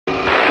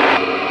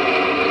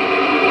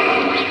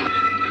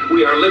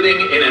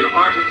living in an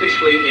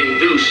artificially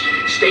induced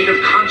state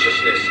of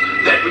consciousness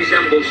that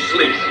resembles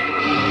sleep.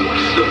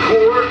 The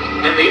poor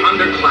and the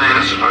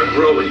underclass are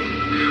growing.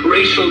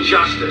 Racial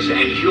justice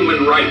and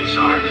human rights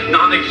are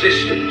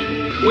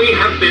non-existent. We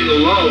have been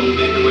lulled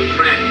into a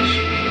trance.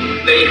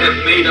 They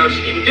have made us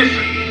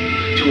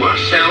indifferent to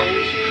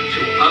ourselves,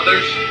 to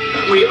others.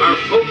 We are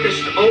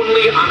focused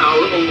only on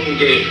our own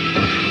gain.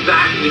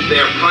 That is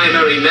their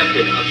primary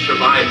method of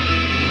survival.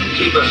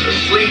 Keep us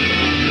asleep,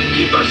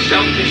 keep us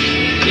selfish,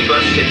 keep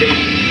us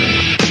sedated.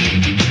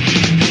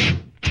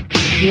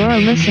 You're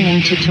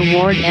listening to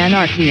Toward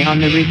Anarchy on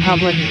the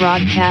Republic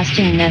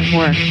Broadcasting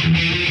Network.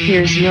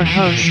 Here's your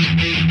host,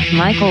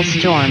 Michael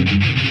Storm.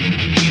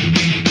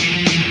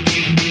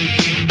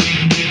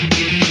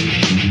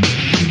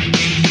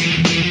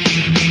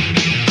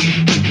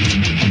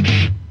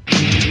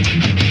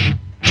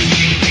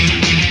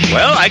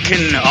 Well, I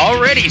can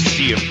already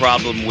see a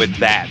problem with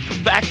that. The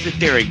fact that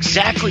they're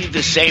exactly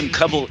the same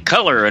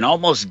color and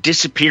almost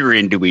disappear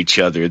into each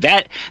other.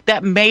 That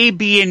may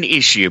be an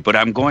issue, but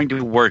I'm going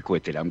to work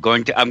with it. I'm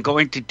going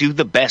to do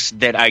the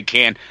best that I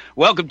can.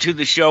 Welcome to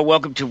the show.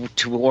 Welcome to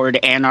Toward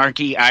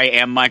Anarchy. I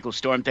am Michael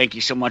Storm. Thank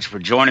you so much for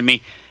joining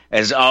me.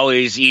 As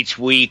always, each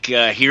week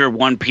here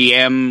 1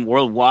 p.m.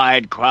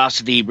 worldwide across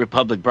the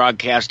Republic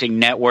Broadcasting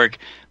Network.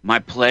 My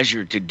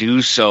pleasure to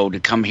do so, to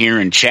come here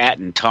and chat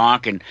and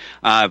talk, and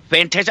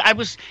fantastic.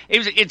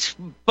 It's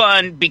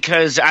fun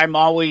because I'm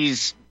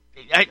always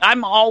on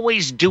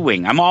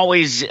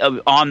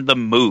the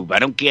move. I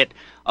don't get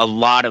a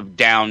lot of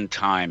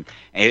downtime.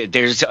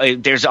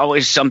 There's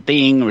always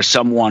something or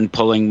someone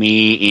pulling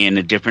me in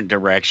a different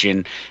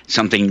direction,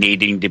 something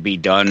needing to be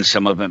done,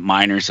 some of it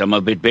minor, some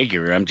of it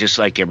bigger. I'm just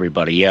like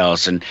everybody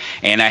else, and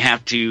I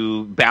have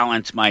to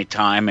balance my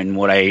time and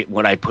what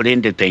I put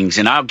into things,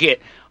 and I'll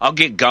get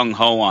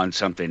gung-ho on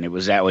something. It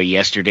was that way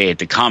yesterday at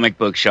the comic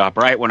book shop.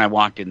 Right when I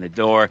walked in the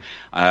door,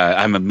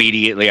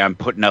 I'm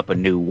putting up a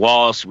new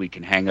wall so we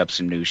can hang up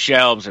some new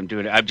shelves. I'm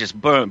just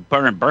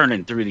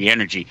burning through the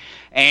energy.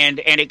 And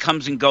it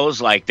comes and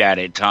goes like that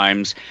at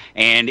times.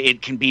 And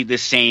it can be the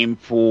same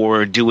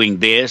for doing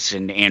this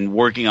and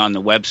working on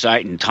the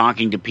website and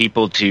talking to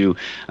people to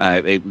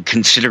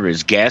consider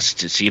as guests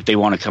to see if they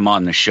want to come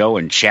on the show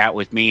and chat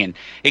with me. And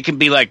it can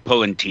be like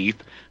pulling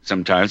teeth.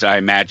 Sometimes I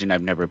imagine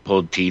I've never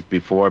pulled teeth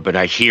before, but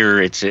I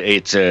hear it's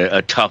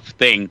a tough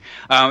thing.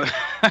 I'm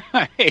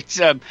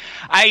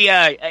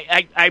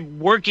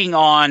working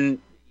on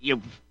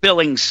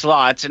filling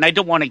slots, and I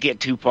don't want to get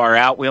too far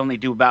out. We only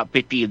do about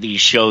 50 of these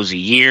shows a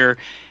year,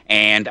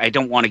 and I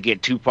don't want to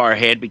get too far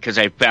ahead because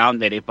I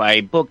found that if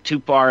I book too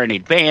far in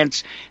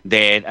advance,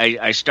 that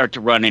I start to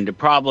run into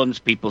problems.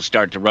 People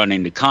start to run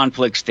into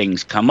conflicts.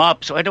 Things come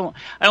up. So I don't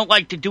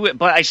like to do it,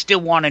 but I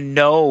still want to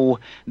know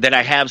that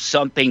I have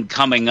something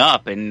coming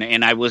up.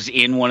 And I was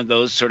in one of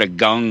those sort of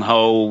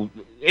gung-ho.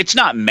 It's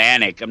not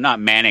manic. I'm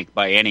not manic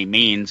by any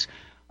means.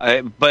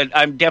 But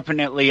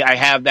I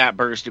have that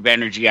burst of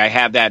energy. I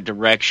have that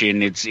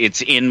direction.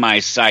 It's in my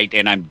sight,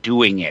 and I'm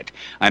doing it.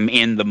 I'm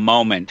in the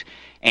moment.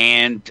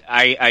 And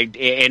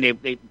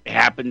it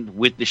happened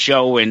with the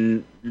show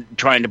and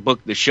trying to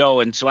book the show.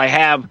 And so I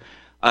have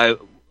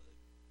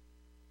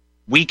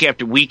week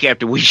after week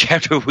after week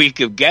after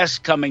week of guests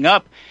coming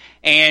up.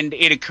 And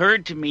it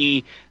occurred to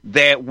me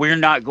that we're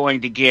not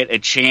going to get a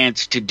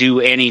chance to do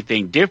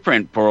anything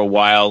different for a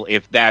while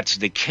if that's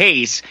the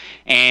case.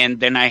 And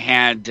then I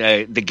had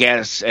the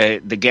guests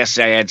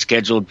I had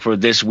scheduled for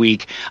this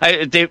week.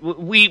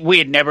 We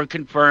had never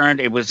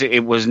confirmed. It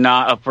was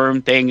not a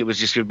firm thing. It was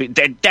just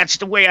that's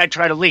the way I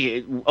try to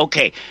lead.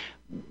 Okay.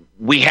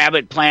 We have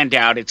it planned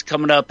out. It's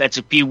coming up. That's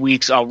a few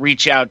weeks. I'll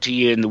reach out to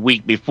you in the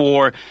week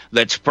before.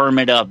 Let's firm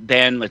it up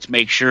then. Let's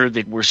make sure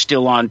that we're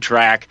still on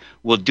track.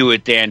 We'll do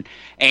it then.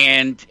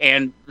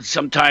 And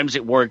sometimes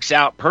it works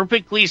out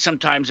perfectly.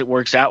 Sometimes it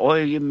works out,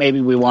 well, maybe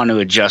we want to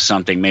adjust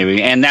something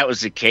maybe. And that was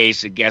the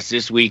case. I guess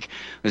this week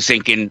I was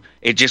thinking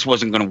it just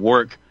wasn't going to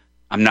work.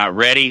 I'm not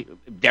ready.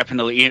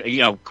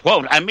 Definitely,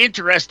 quote, I'm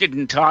interested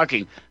in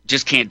talking.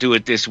 Just can't do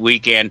it this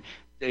weekend.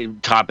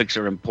 Topics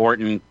are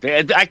important.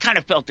 I kind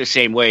of felt the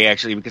same way,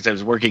 actually, because I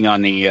was working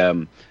on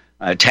the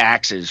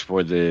taxes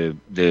for the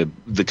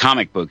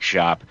comic book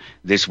shop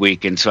this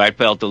week, and so I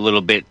felt a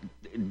little bit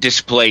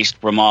displaced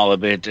from all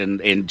of it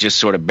and just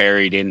sort of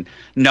buried in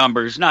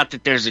numbers. Not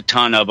that there's a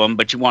ton of them,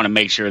 but you want to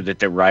make sure that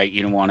they're right.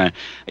 You don't want to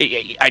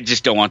 – I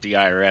just don't want the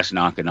IRS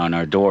knocking on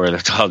our door.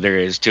 That's all there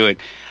is to it.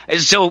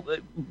 And so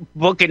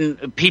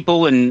booking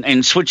people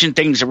and switching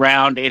things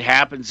around, it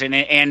happens, and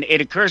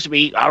it occurs to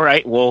me, all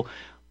right, well –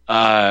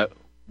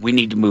 we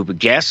need to move a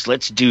guest.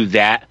 Let's do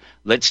that.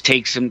 Let's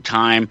take some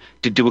time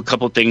to do a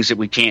couple things that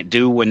we can't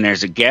do when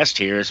there's a guest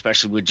here,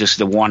 especially with just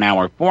the 1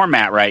 hour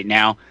format right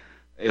now.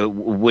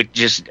 With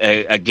just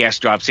a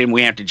guest drops in,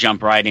 we have to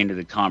jump right into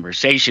the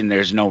conversation.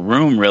 There's no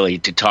room really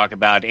to talk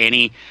about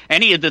any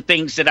of the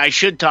things that I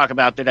should talk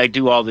about that I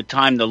do all the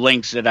time, the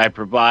links that I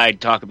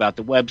provide, talk about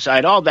the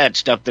website, all that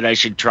stuff that I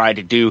should try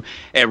to do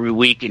every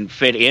week and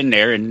fit in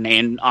there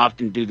and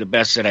often do the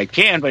best that I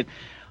can. But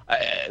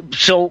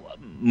So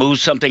move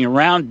something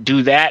around,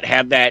 do that,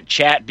 have that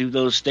chat, do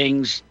those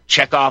things,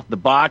 check off the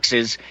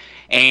boxes,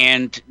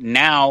 and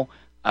now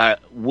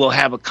we'll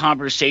have a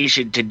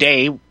conversation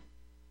today,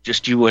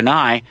 just you and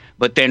I,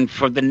 but then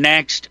for the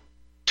next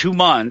 2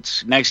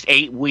 months, next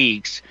 8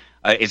 weeks,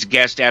 it's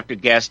guest after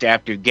guest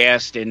after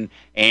guest,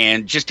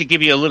 and just to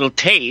give you a little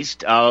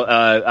taste,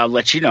 I'll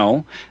let you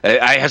know.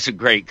 I have some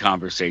great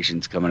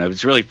conversations coming up.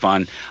 It's really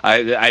fun.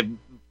 I've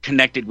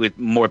connected with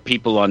more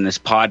people on this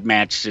pod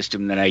match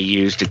system that I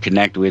use to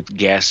connect with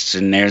guests,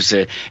 and it's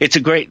a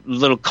great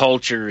little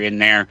culture in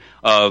there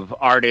of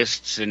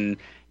artists and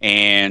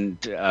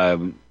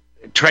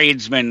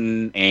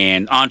tradesmen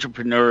and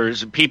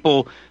entrepreneurs,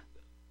 people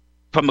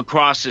from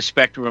across the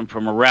spectrum,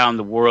 from around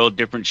the world,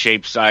 different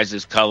shapes,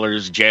 sizes,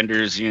 colors,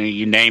 genders,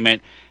 you name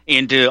it,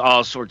 into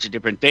all sorts of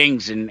different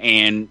things,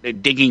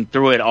 and digging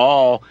through it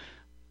all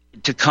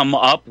to come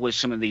up with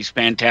some of these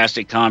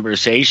fantastic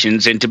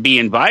conversations and to be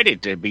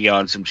invited to be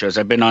on some shows.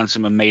 I've been on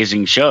some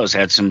amazing shows,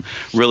 had some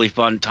really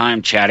fun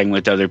time chatting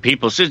with other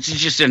people. So it's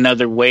just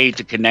another way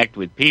to connect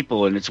with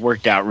people, and it's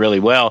worked out really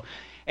well.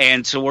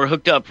 And so we're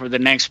hooked up for the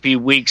next few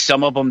weeks,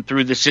 some of them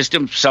through the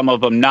system, some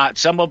of them not,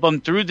 some of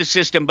them through the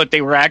system, but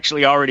they were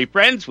actually already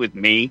friends with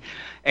me,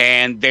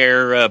 and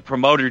their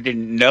promoter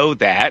didn't know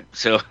that.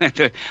 So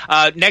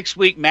next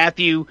week,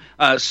 Matthew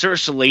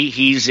Cercely,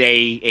 he's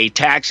a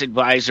tax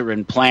advisor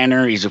and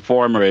planner. He's a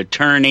former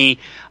attorney.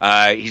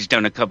 He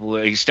started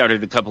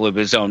a couple of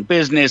his own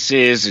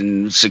businesses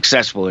and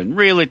successful in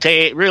real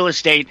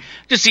estate,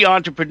 just the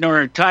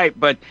entrepreneur type.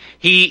 But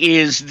he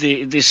is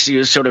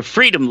this sort of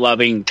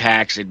freedom-loving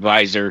tax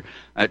advisor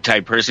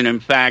type person. In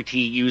fact,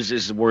 he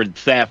uses the word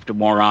theft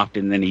more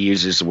often than he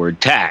uses the word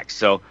tax.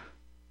 So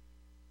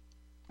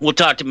we'll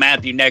talk to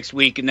Matthew next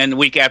week, and then the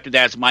week after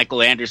that's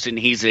Michael Anderson.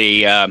 He's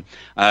a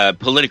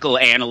political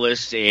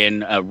analyst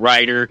and a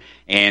writer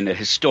and a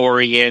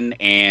historian,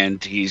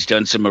 and he's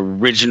done some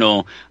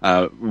original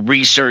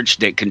research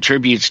that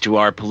contributes to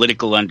our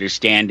political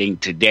understanding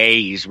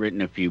today. He's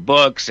written a few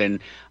books,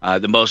 and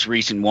the most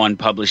recent one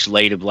published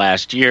late of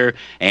last year,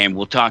 and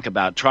we'll talk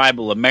about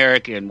tribal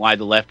America and why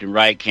the left and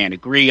right can't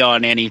agree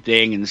on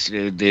anything, and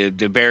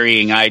the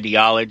varying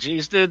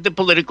ideologies, the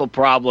political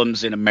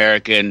problems in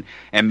America,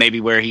 and maybe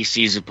where he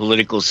sees a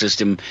political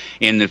system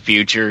in the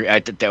future.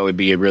 I thought that would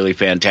be a really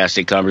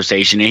fantastic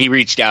conversation, and he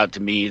reached out to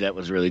me. That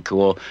was really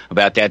cool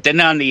about that. Then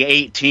on the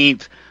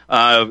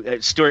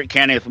 18th, Stuart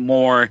Kenneth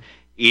Moore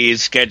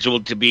is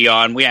scheduled to be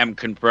on. We haven't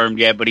confirmed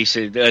yet, but he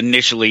said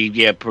initially,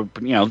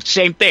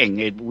 same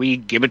thing. We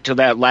give it to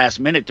that last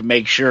minute to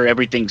make sure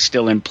everything's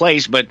still in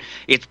place, but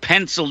it's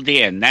penciled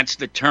in. That's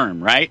the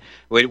term, right?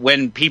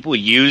 When people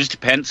used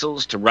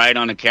pencils to write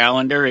on a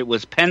calendar, it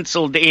was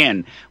penciled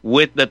in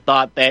with the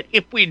thought that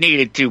if we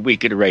needed to, we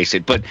could erase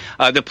it. But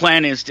the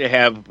plan is to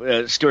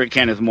have Stuart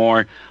Kenneth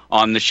Moore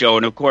on the show,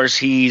 and of course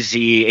he's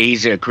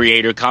a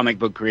creator, comic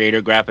book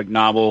creator, graphic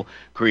novel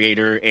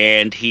creator,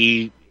 and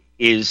he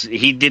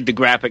did the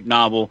graphic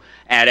novel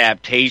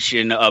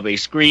adaptation of a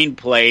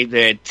screenplay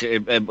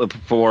that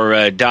for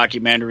a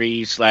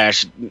documentary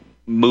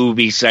 /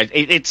 movie.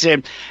 It's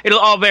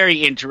all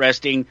very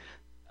interesting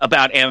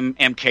about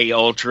MK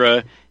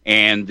Ultra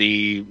and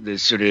the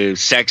sort of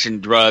sex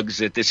and drugs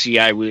that the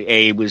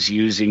CIA was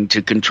using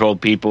to control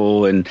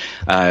people, and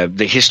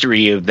the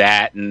history of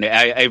that. And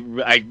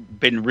I've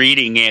been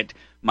reading it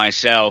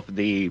myself.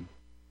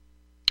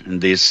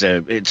 It's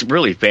a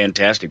really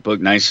fantastic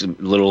book, nice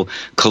little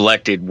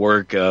collected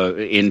work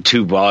in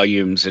 2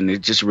 volumes, and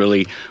it's just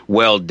really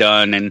well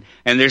done. And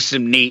there's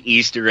some neat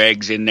Easter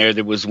eggs in there.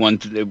 There was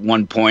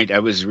one point I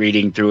was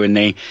reading through,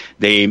 and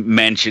they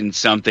mentioned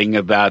something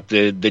about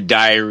the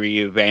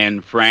diary of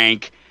Anne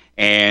Frank,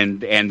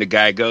 and the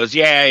guy goes,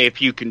 "Yeah,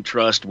 if you can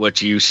trust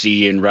what you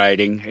see in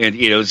writing," and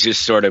it's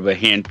just sort of a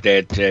hint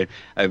that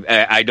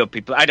I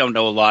don't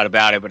know a lot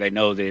about it, but I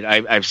know that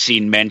I've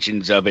seen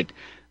mentions of it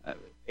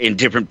in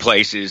different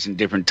places and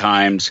different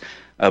times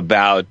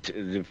about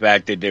the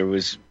fact that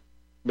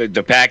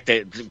the fact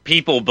that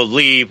people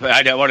believe,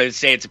 I don't want to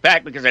say it's a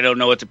fact because I don't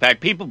know it's a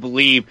fact, people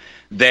believe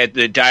that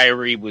the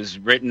diary was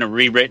written or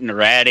rewritten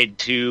or added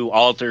to,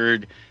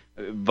 altered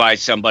by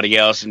somebody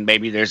else, and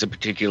maybe there's a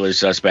particular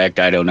suspect.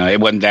 I don't know. It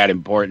wasn't that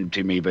important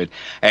to me, but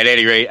at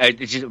any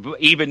rate,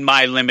 even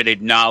my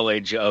limited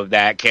knowledge of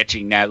that,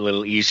 catching that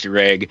little Easter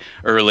egg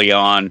early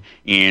on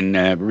in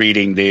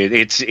reading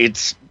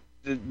it's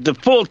the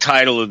full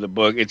title of the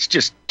book, it's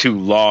just too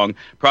long.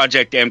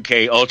 Project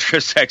MK Ultra,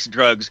 Sex,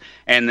 Drugs,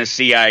 and the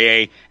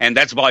CIA, and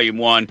that's volume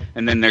 1,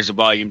 and then there's a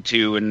volume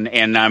 2,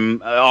 and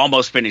I'm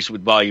almost finished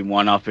with volume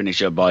 1. I'll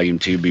finish up volume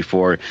 2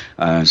 before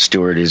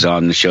Stuart is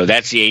on the show.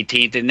 That's the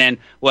 18th, and then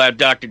we'll have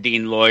Dr.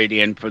 Dean Lloyd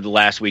in for the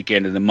last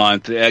weekend of the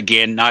month.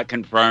 Again, not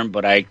confirmed,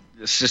 but I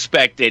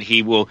suspect that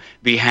he will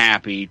be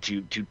happy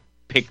to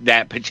pick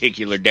that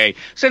particular day,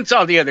 since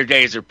all the other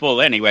days are full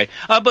anyway.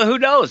 But who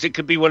knows? It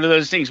could be one of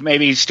those things.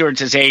 Maybe Stuart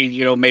says, hey,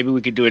 maybe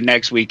we could do it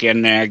next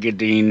weekend,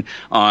 Agadine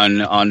on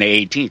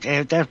the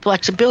 18th. That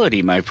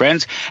flexibility, my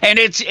friends. And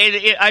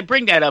I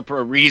bring that up for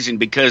a reason,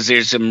 because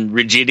there's some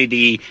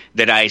rigidity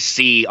that I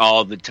see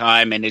all the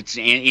time, and it's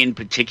in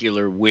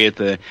particular with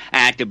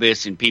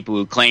activists and people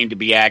who claim to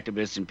be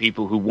activists and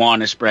people who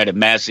want to spread a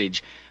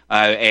message.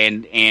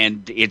 And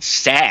it's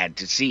sad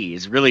to see.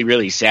 It's really,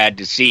 really sad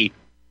to see,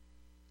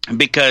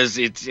 because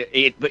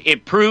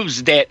it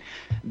proves that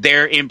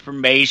their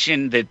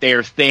information, that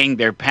their thing,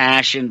 their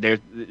passion, their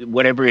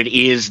whatever it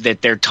is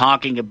that they're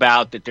talking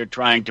about, that they're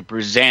trying to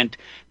present,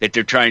 that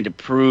they're trying to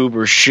prove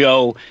or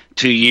show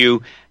to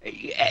you,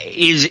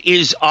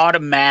 is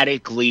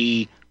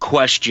automatically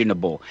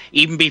questionable,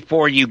 even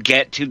before you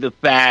get to the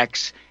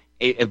facts,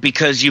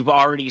 because you've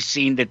already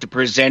seen that the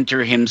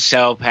presenter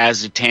himself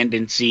has a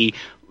tendency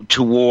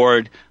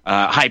toward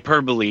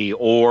hyperbole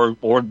or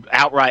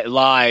outright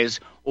lies,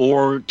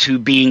 or to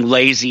being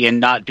lazy and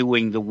not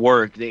doing the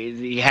work.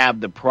 They have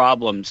the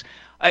problems.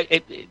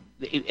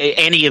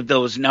 Any of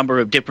those number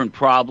of different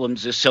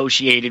problems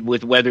associated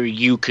with whether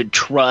you could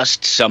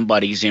trust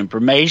somebody's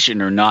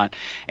information or not.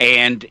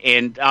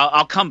 And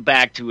I'll come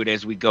back to it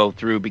as we go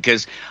through,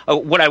 because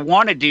what I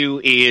want to do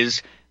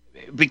is,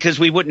 because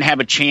we wouldn't have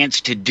a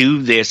chance to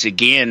do this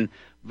again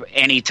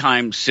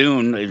anytime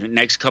soon, the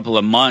next couple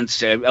of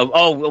months.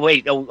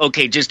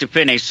 Okay, just to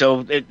finish.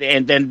 So,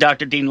 and then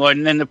Dr. Dean Lloyd,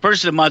 and then the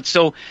first of the month.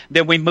 So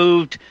then we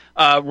moved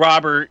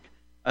Robert,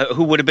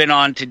 who would have been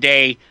on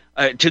today,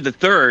 to the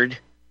 3rd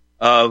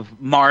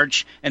of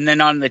March, and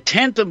then on the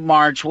 10th of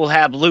March we'll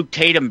have Luke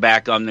Tatum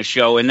back on the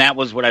show, and that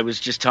was what I was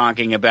just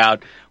talking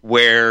about,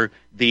 where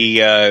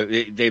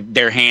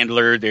their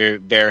handler,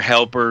 their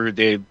helper,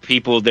 the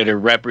people that are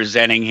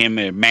representing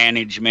him,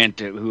 management,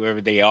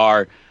 whoever they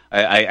are.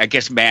 I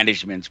guess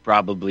management's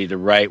probably the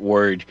right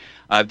word.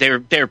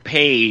 They're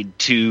paid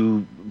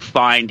to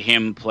find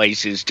him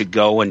places to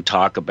go and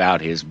talk about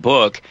his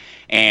book,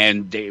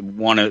 and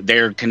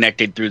they're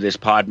connected through this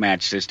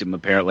Podmatch system.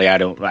 Apparently, I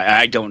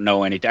don't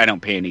know anything. I don't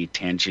pay any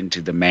attention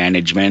to the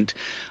management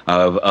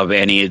of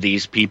any of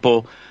these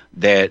people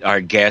that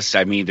are guests.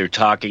 I'm either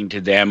talking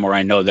to them, or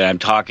I know that I'm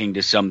talking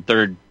to some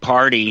third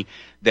party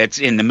that's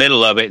in the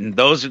middle of it, and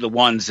those are the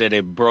ones that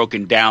have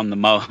broken down the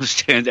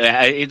most. And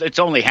it's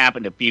only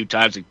happened a few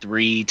times, like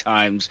 3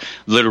 times,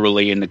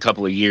 literally, in a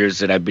couple of years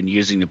that I've been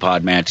using the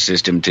Podmatch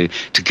system to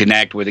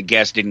connect, where the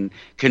guest didn't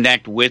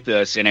connect with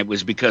us, and it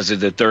was because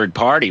of the third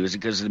party. It was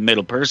because of the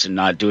middle person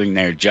not doing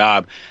their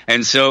job.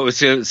 And so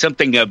it was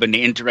something of an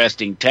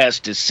interesting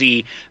test to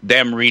see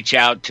them reach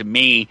out to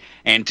me,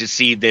 and to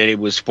see that it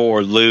was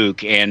for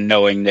Luke, and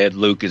knowing that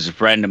Luke is a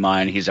friend of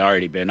mine. He's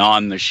already been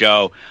on the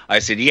show. I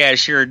said, yeah,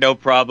 sure, no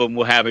problem.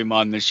 We'll have him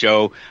on the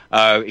show.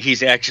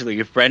 He's actually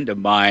a friend of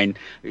mine.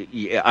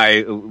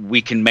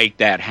 We can make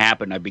that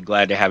happen. I'd be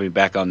glad to have him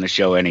back on the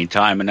show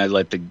anytime. And I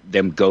let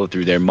them go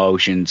through their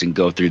motions and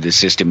go through the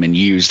system and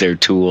use their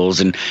tools,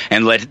 and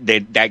let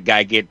that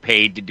guy get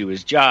paid to do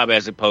his job,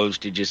 as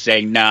opposed to just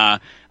saying, nah,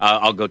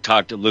 I'll go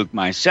talk to Luke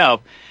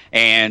myself.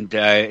 And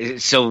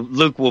so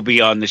Luke will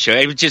be on the show.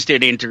 It was just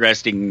an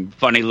interesting,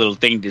 funny little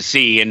thing to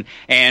see.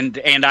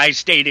 And I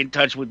stayed in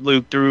touch with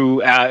Luke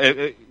through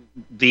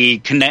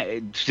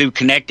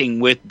connecting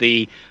with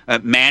the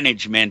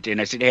management.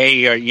 And I said,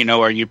 hey,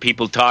 are your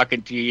people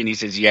talking to you? And he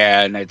says,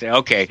 yeah. And I said,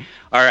 okay,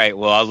 all right,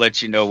 well, I'll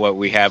let you know what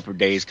we have for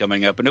days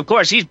coming up. And of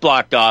course, he's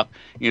blocked off,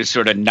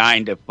 sort of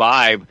 9 to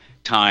 5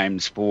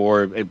 times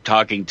for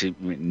talking to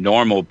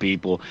normal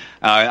people.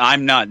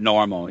 I'm not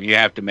normal. You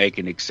have to make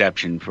an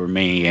exception for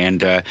me.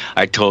 And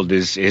I told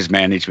his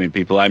management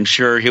people, I'm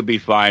sure he'll be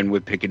fine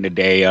with picking a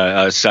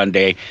day,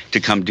 Sunday, to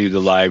come do the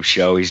live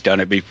show. He's done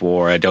it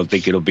before. I don't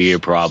think it'll be a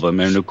problem.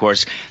 And of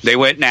course, they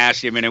went and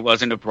asked him, and it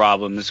wasn't a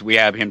problem. So we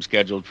have him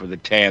scheduled for the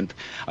 10th.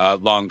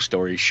 Long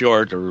story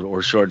short,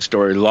 or short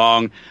story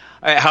long.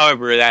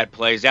 However that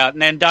plays out.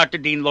 And then Dr.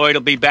 Dean Lloyd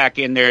will be back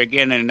in there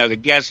again, and another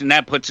guest, and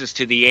that puts us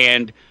to the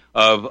end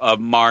of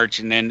March,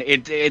 and then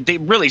it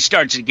really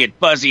starts to get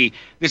fuzzy.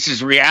 This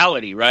is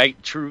reality, right?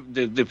 True.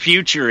 The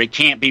future, it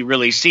can't be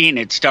really seen.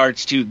 It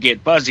starts to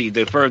get fuzzy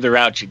the further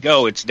out you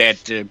go. It's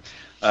that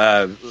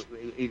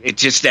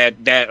it's just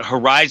that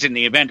horizon,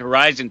 the event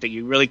horizon, that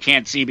you really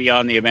can't see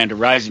beyond the event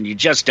horizon. You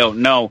just don't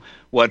know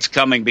what's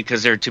coming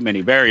because there are too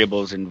many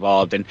variables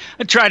involved. And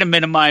I try to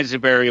minimize the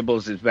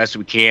variables as best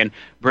we can,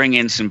 bring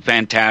in some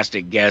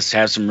fantastic guests,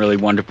 have some really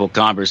wonderful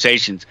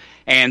conversations.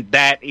 And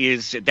that's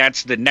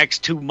the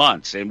next 2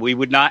 months. And we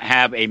would not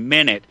have a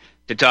minute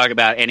to talk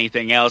about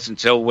anything else. And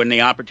so when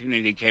the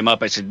opportunity came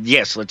up, I said,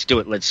 yes, let's do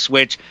it. Let's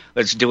switch.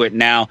 Let's do it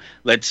now.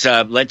 Let's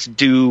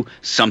do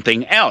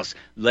something else.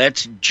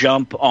 Let's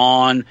jump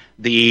on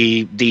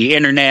the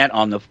internet,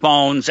 on the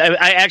phones.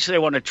 I actually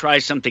want to try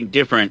something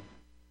different,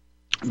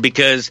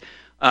 because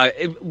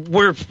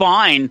we're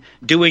fine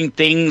doing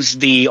things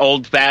the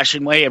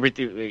old-fashioned way,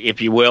 everything,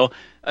 if you will.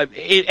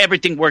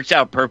 everything works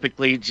out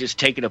perfectly. Just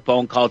taking a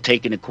phone call,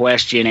 taking a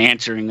question,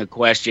 answering a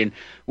question.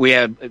 We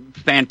have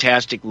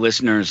fantastic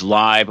listeners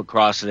live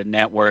across the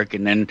network,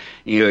 and then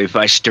if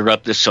I stir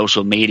up the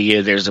social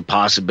media, there's a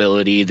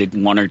possibility that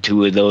one or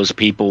two of those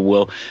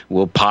people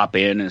will pop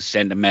in and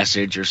send a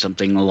message or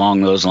something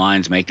along those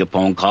lines, make a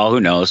phone call. Who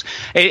knows?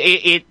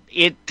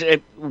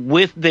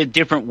 With the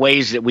different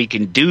ways that we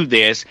can do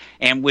this,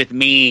 and with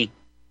me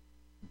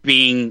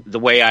being the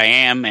way I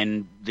am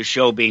and the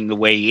show being the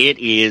way it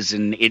is,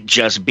 and it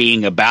just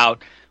being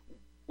about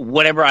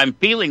whatever I'm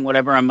feeling,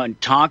 whatever I'm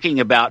talking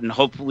about, and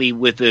hopefully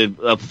with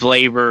a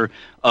flavor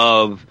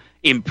of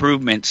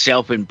improvement,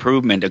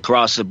 self-improvement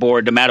across the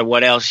board, no matter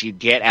what else you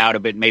get out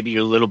of it. Maybe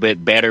you're a little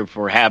bit better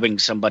for having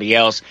somebody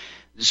else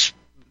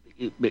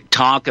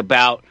talk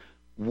about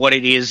what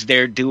it is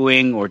they're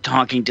doing, or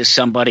talking to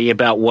somebody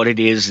about what it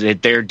is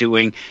that they're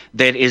doing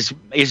that is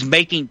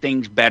making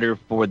things better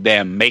for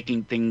them,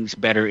 making things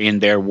better in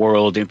their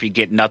world. If you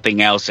get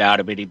nothing else out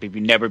of it, if you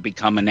never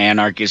become an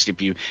anarchist,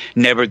 if you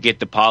never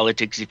get to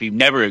politics, if you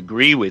never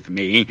agree with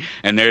me,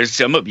 and there's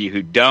some of you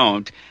who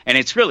don't, and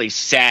it's really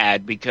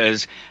sad,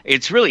 because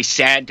it's really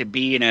sad to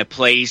be in a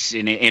place,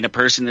 in a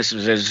person, this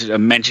was as I was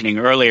mentioning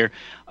earlier,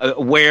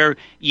 where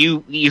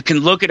you can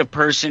look at a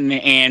person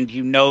and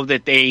you know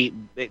that they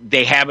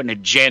have an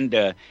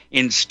agenda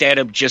instead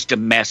of just a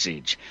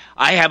message.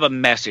 I have a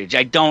message.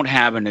 I don't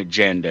have an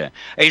agenda.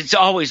 It's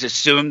always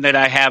assumed that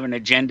I have an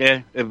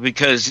agenda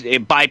because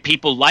by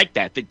people like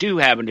that do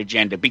have an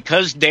agenda,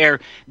 because their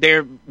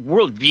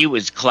worldview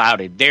is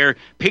clouded. Their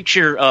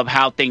picture of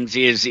how things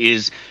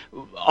is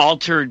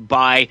altered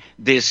by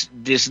this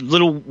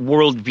little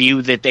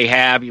worldview that they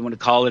have. You want to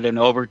call it an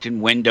Overton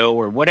window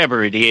or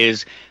whatever it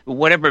is,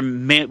 whatever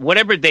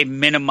they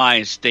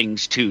minimize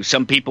things to.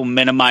 Some people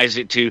minimize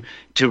it to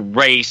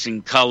race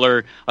and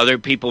color. Other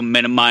people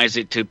minimize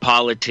it to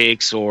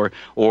politics or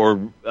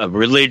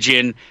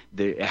religion.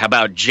 How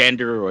about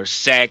gender or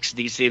sex?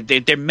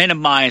 They're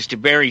minimized to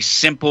very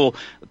simple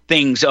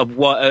things of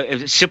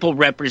what simple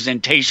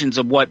representations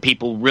of what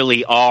people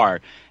really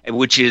are,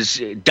 which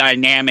is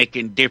dynamic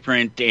and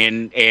different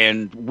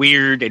and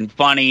weird and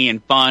funny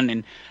and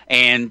fun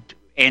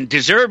and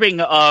deserving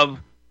of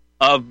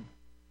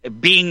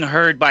being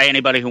heard by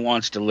anybody who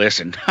wants to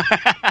listen.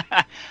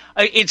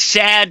 It's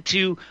sad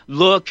to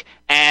look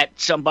at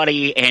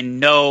somebody and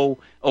know,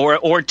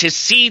 or to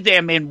see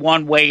them in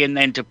one way and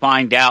then to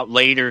find out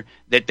later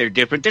that they're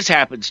different. This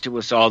happens to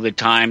us all the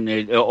time.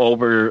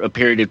 Over a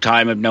period of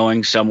time of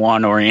knowing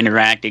someone or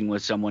interacting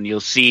with someone,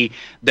 you'll see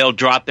they'll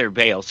drop their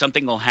veil.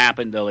 Something will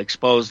happen. They'll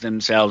expose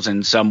themselves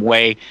in some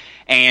way,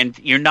 and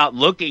you're not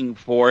looking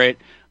for it,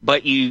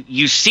 but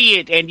you see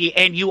it, and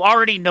you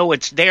already know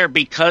it's there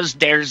because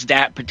there's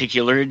that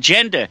particular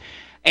agenda.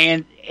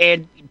 And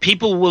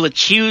people will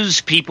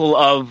accuse people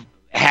of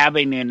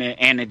having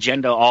an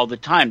agenda all the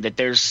time, that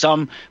there's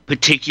some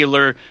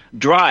particular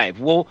drive.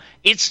 Well,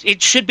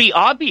 it should be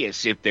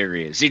obvious if there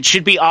is. It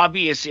should be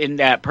obvious in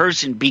that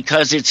person,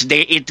 because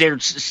they're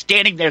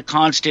standing there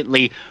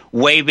constantly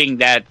waving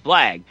that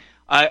flag.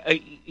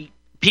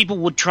 People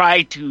would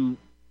try to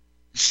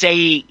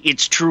say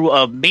it's true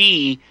of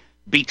me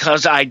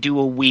because I do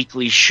a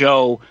weekly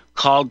show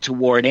called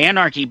Toward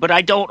Anarchy, but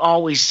I don't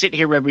always sit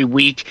here every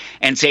week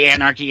and say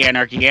anarchy,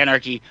 anarchy,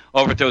 anarchy,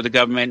 overthrow the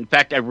government. In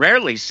fact, I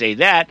rarely say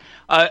that,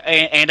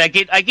 and I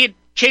get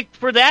kicked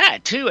for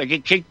that too. I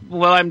get kicked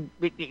while I'm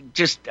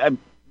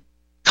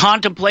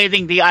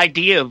contemplating the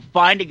idea of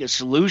finding a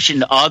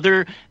solution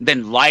other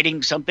than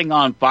lighting something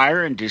on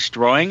fire and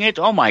destroying it.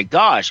 Oh my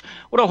gosh,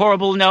 what a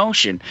horrible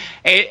notion!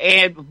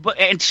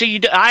 And so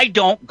I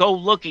don't go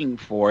looking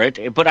for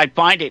it, but I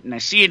find it and I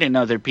see it in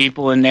other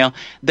people, and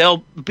they'll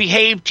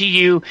behave to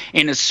you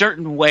in a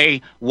certain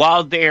way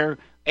while they're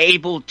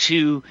able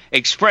to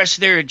express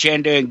their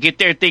agenda and get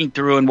their thing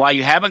through, and while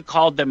you haven't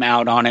called them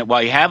out on it,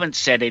 while you haven't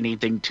said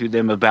anything to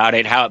them about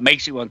it, how it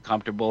makes you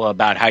uncomfortable,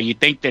 about how you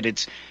think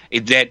that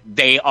that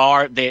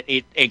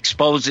it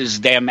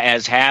exposes them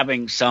as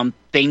having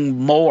something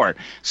more,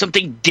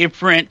 something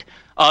different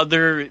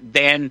other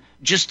than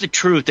just the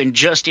truth and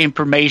just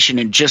information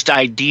and just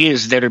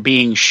ideas that are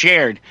being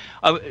shared,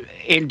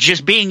 and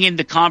just being in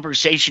the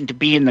conversation to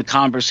be in the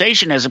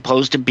conversation, as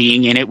opposed to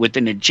being in it with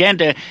an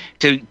agenda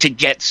to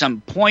get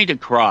some point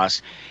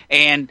across.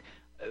 And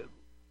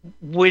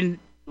when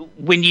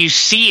you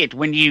see it,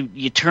 when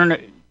you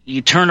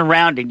turn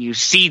around and you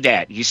see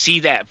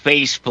that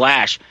face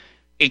flash,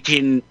 it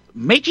can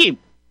make you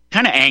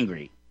kind of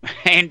angry.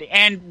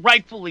 And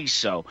rightfully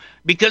so,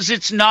 because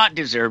it's not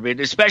deserved,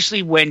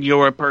 especially when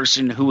you're a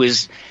person who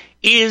is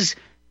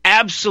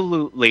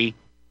absolutely,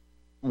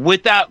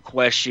 without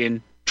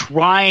question,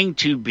 trying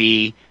to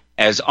be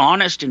as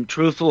honest and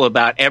truthful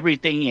about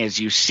everything as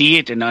you see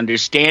it and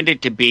understand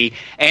it to be.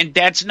 And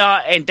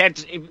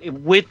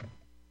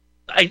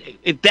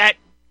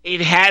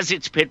it has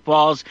its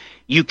pitfalls.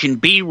 You can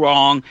be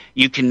wrong,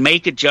 you can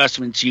make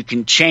adjustments, you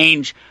can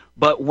change.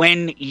 But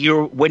when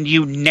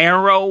you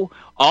narrow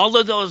all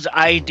of those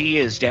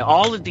ideas, that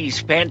all of these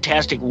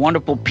fantastic,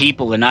 wonderful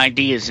people and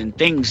ideas and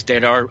things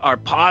that are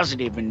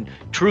positive and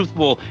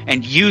truthful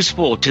and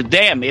useful to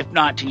them, if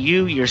not to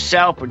you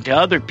yourself and to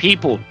other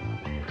people,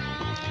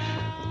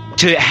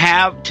 to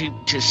have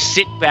to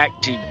sit back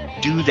to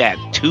do that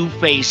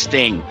two-faced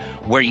thing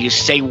where you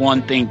say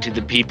one thing to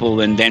the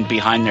people and then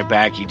behind their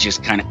back you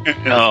just kind of,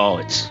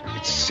 it's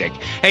sick.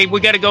 Hey, we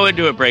got to go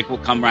into a break. We'll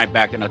come right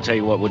back and I'll tell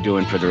you what we're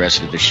doing for the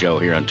rest of the show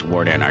here on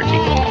Toward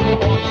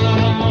Anarchy.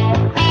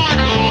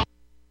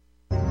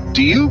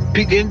 Do you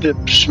begin to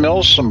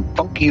smell some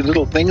funky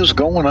little things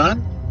going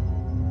on?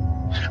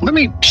 Let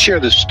me share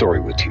this story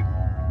with you.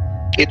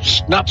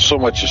 It's not so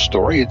much a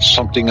story, it's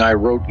something I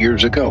wrote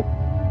years ago.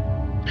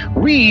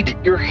 Read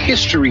your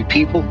history,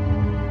 people.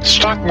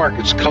 Stock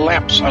markets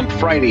collapse on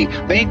Friday.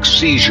 Bank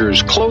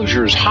seizures,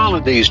 closures,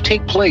 holidays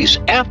take place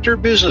after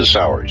business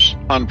hours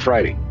on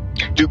Friday.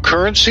 Do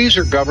currencies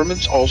or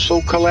governments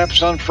also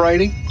collapse on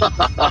Friday?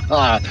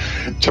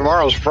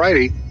 Tomorrow's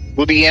Friday.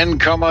 Will the end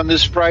come on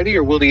this Friday,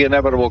 or will the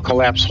inevitable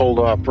collapse hold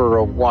off for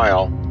a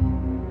while?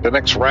 The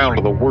next round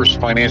of the worst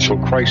financial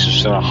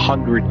crisis in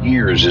 100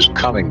 years is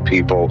coming,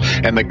 people,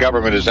 and the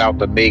government is out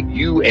to make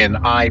you and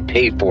I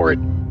pay for it.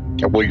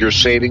 And will your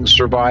savings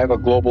survive a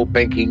global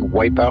banking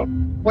wipeout?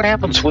 What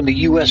happens when the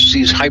U.S.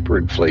 sees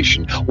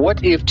hyperinflation?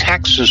 What if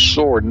taxes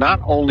soar not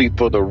only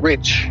for the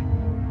rich?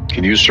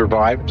 Can you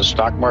survive if the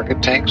stock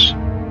market tanks?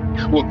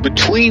 Look,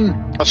 between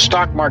a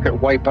stock market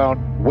wipeout,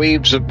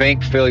 waves of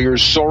bank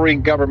failures,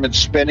 soaring government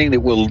spending that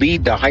will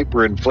lead to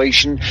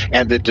hyperinflation,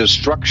 and the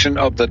destruction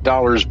of the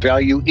dollar's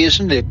value,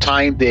 isn't it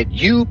time that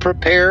you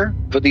prepare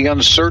for the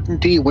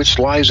uncertainty which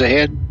lies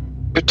ahead?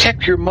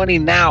 Protect your money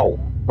now,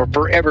 or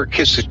forever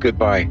kiss it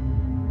goodbye.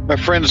 My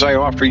friends, I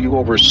offer you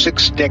over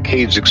 6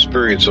 decades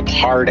experience of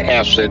hard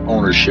asset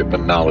ownership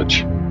and knowledge,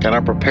 and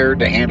I'm prepared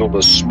to handle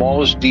the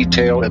smallest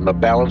detail in the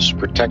balanced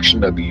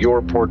protection of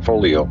your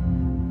portfolio.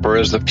 For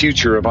as the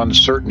future of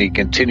uncertainty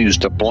continues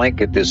to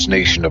blanket this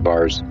nation of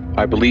ours,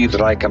 I believe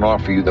that I can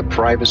offer you the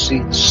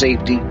privacy,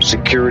 safety,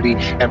 security,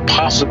 and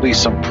possibly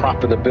some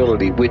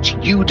profitability which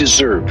you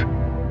deserve.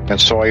 And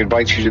so I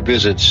invite you to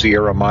visit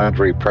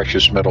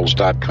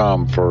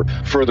SierraMadrePreciousMetals.com for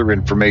further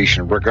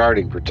information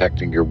regarding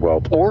protecting your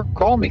wealth, or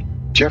call me,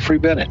 Jeffrey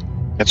Bennett,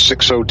 at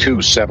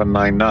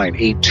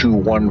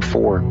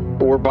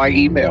 602-799-8214, or by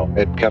email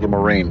at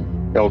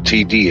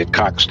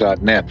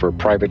kettlemoraineltd@cox.net for a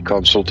private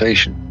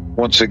consultation.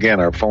 Once again,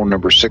 our phone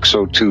number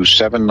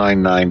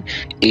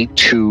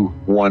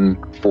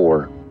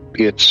 602-799-8214.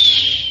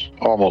 It's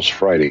almost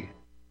Friday.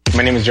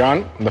 My name is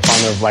John. I'm the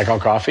founder of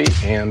Blackout Coffee,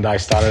 and I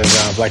started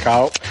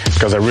Blackout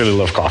because I really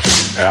love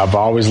coffee. I've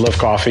always loved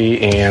coffee,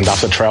 and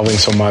after traveling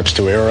so much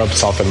to Europe,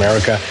 South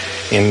America,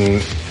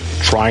 and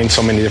trying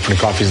so many different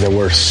coffees that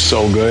were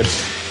so good,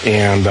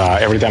 and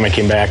every time I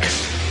came back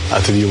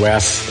to the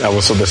U.S., I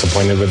was so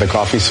disappointed with the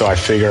coffee, so I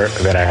figured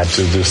that I had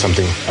to do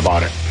something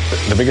about it.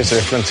 The biggest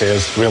difference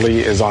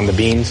is on the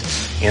beans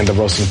and the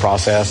roasting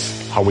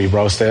process, how we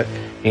roast it,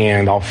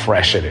 and how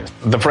fresh it is.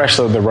 The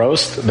fresher the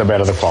roast, the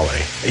better the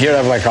quality. Here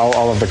I have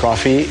all of the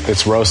coffee.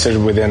 It's roasted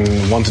within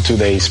 1 to 2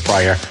 days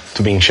prior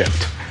to being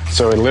shipped.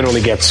 So it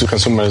literally gets to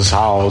consumer's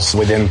house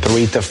within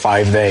 3 to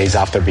 5 days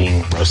after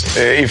being roasted.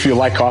 If you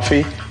like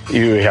coffee,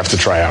 you have to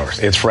try ours.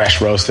 It's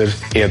fresh roasted.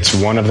 It's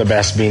one of the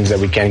best beans that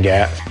we can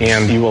get,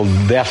 and you will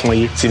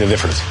definitely see the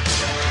difference.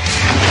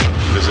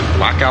 Visit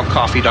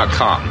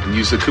blackoutcoffee.com and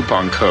use the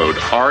coupon code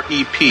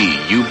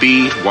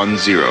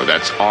REPUB10.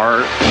 That's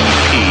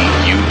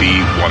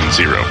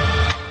REPUB10.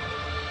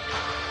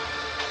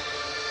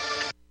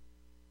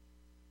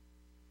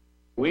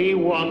 We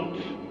want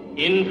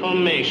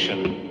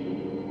information.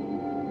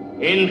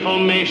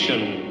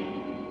 Information.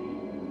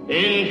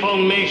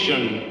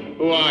 Information.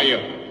 Who are you?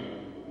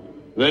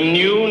 The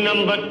new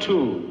number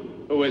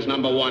 2. Who is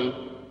number 1?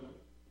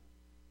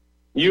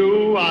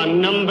 You are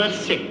number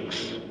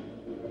 6.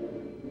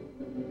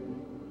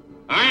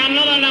 I am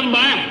not a number.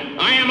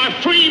 I am a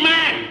free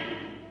man.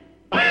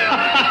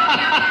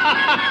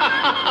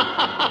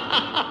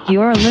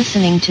 You're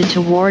listening to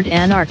Toward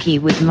Anarchy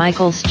with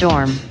Michael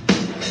Storm.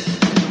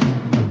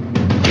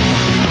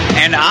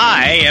 And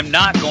I am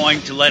not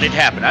going to let it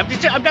happen. I'm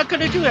not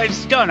going to do it.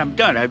 It's done. I'm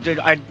done.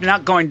 I'm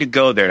not going to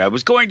go there. I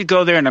was going to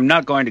go there, and I'm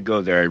not going to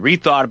go there. I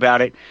rethought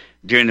about it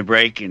during the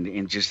break, and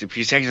in just a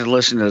few seconds,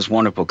 listen to those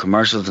wonderful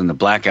commercials and the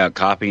Blackout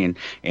Coffee,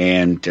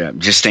 and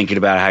just thinking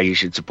about how you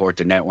should support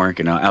the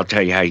network, and I'll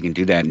tell you how you can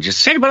do that. And just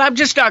say, but I'm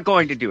just not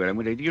going to do it. I'm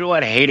going to, you know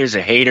what? A hater's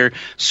a hater.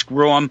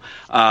 Screw them.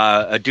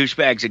 A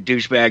douchebag's a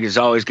douchebag. Is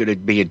always going to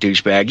be a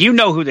douchebag. You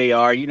know who they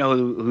are. You know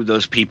who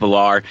those people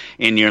are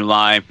in your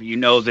life. You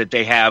know that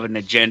they have an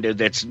agenda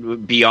that's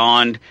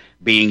beyond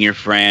being your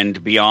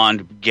friend,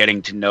 beyond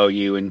getting to know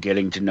you and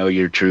getting to know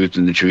your truth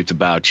and the truth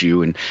about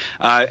you. And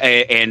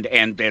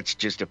that's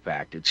just a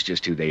fact. It's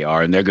just who they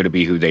are, and they're going to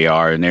be who they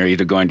are, and they're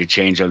either going to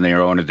change on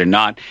their own or they're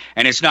not.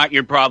 And it's not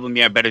your problem.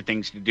 You have better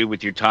things to do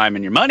with your time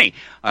and your money,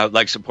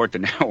 like support the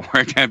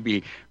network. That'd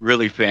be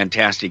really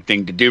fantastic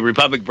thing to do.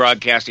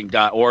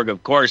 republicbroadcasting.org,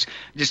 of course,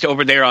 just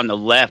over there on the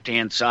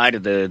left-hand side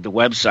of the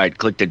website,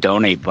 click the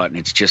donate button.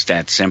 It's just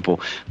that simple.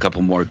 A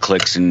couple more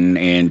clicks,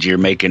 and you're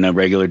making a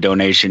regular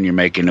donation. You're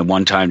making a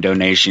one-time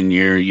donation.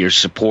 You're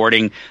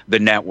supporting the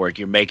network.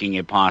 You're making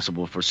it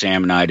possible for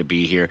Sam and I to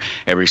be here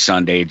every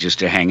Sunday just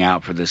to hang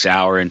out for this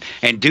hour and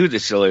do the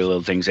silly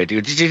little things I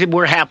do.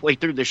 We're halfway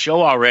through the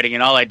show already,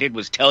 and all I did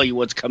was tell you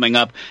what's coming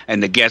up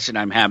and the guests that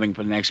I'm having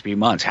for the next few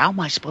months. How am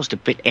I supposed to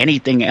fit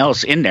anything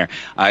else in there?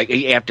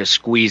 You have to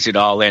squeeze it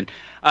all in.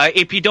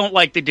 If you don't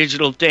like the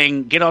digital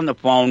thing, get on the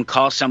phone,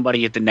 call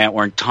somebody at the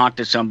network, talk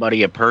to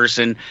somebody,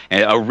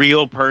 a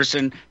real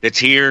person that's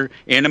here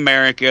in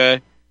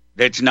America,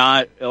 that's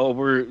not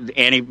over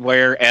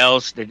anywhere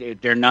else.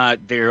 They're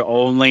not. Their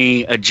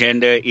only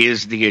agenda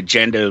is the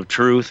agenda of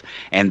truth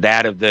and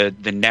that of the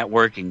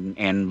network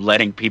and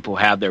letting people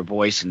have their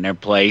voice and their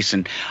place.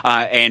 And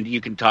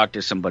you can talk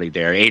to somebody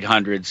there.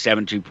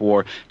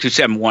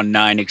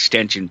 800-724-2719,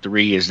 extension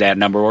 3 is that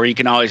number. Or you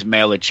can always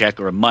mail a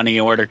check or a money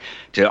order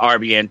to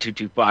RBN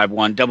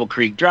 2251 Double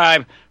Creek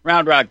Drive,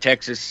 Round Rock,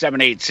 Texas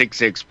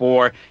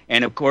 78664.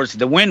 And of course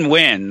the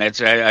win-win.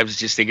 I was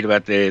just thinking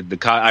about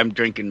I'm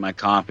drinking my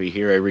coffee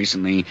here. I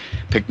recently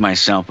picked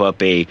myself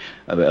up a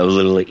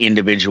little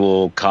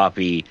individual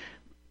coffee,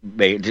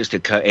 and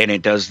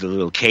it does the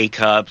little K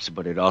cups,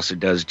 but it also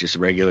does just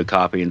regular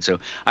coffee. And so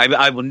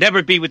I will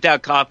never be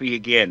without coffee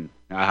again.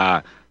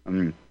 And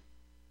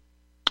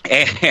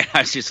I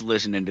was just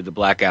listening to the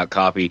Blackout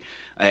Coffee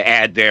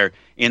ad there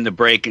in the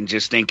break and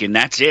just thinking,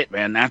 that's it,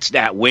 man. That's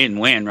that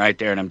win-win right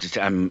there. And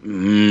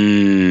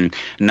I'm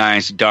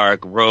nice,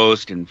 dark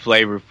roast and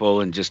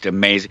flavorful and just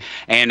amazing.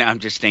 And I'm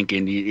just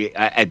thinking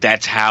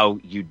that's how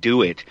you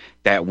do it,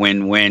 that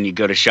win-win. You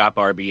go to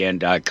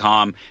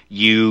shoprbn.com,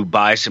 you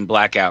buy some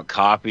Blackout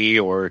Coffee,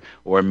 or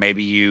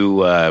maybe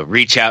you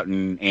reach out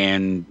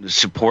and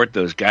support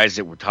those guys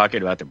that were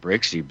talking about the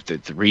bricks, the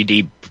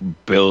 3D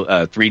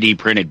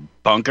printed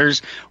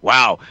bunkers.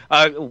 Wow.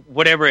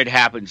 Whatever it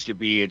happens to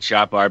be at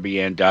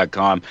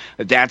shoprbn.com,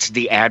 that's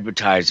the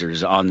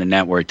advertisers on the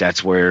network.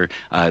 That's where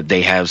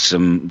they have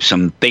some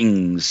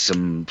things,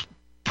 some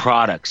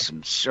products,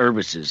 some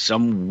services,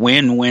 some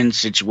win-win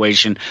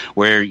situation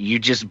where you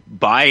just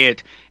buy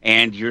it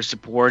and you're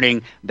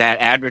supporting that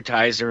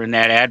advertiser, and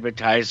that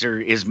advertiser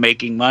is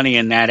making money,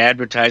 and that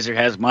advertiser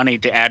has money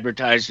to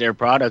advertise their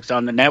products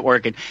on the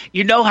network. And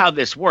you know how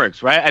this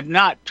works, right? I'm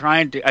not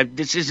trying to I'm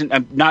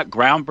not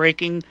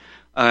groundbreaking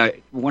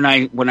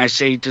when I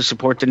say to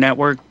support the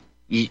network.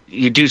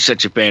 You do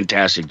such a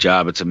fantastic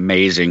job. It's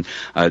amazing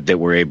that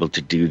we're able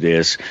to do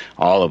this,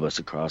 all of us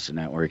across the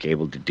network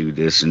able to do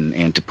this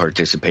and to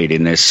participate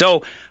in this.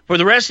 So for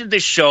the rest of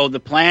this show, the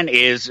plan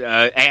is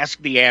Ask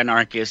the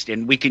Anarchist,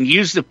 and we can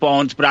use the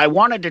phones, but I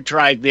wanted to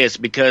try this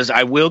because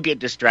I will get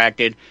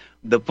distracted.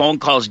 The phone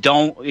calls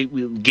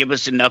don't give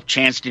us enough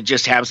chance to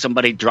just have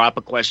somebody drop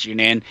a question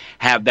in,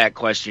 have that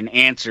question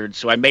answered.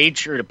 So I made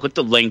sure to put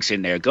the links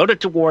in there. Go to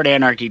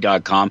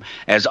towardanarchy.com.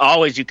 As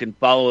always, you can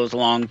follow us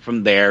along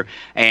from there.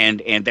 And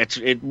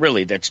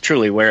that's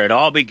truly where it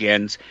all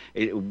begins.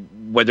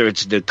 Whether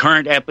it's the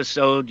current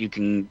episode, you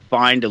can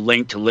find a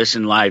link to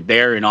listen live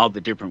there in all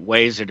the different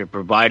ways that are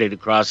provided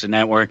across the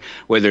network,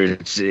 whether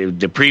it's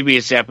the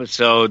previous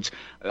episodes,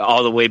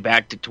 all the way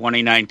back to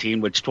 2019,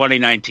 which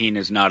 2019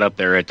 is not up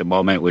there at the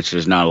moment, which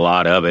there's not a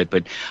lot of it,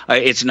 but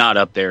it's not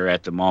up there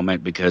at the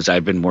moment because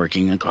I've been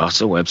working across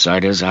the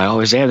website as I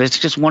always have. It's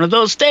just one of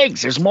those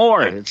things. There's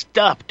more. It's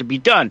stuff to be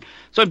done.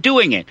 So I'm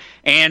doing it.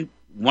 And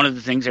one of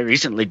the things I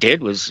recently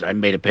did was I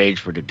made a page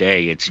for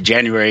today. It's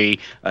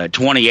January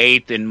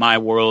 28th. In my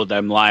world,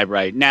 I'm live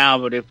right now.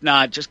 But if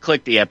not, just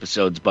click the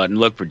episodes button.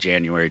 Look for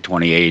January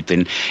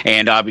 28th.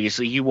 And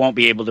obviously, you won't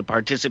be able to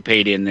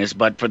participate in this.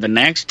 But for the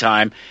next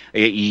time,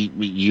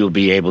 you'll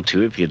be able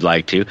to if you'd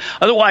like to.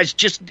 Otherwise,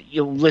 just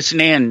listen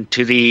in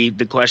to the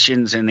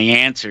questions and the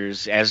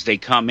answers as they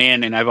come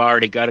in. And I've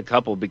already got a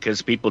couple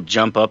because people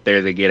jump up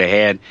there, they get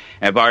ahead.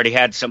 I've already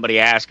had somebody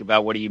ask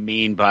about what do you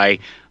mean by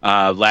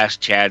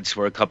last Chads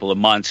for a couple of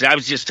months. I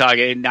was just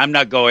talking, I'm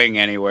not going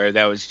anywhere.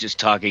 That was just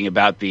talking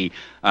about the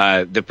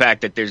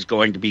fact that there's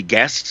going to be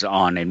guests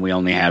on and we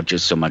only have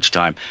just so much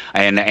time.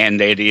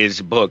 And it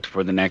is booked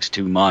for the next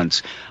 2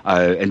 months.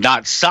 And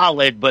not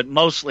solid, but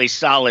mostly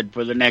solid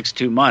for the next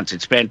 2 months.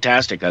 It's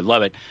fantastic. I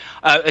love it.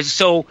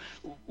 So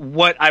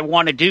what I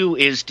want to do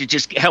is to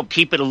just help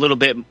keep it a little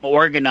bit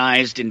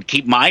organized and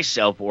keep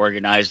myself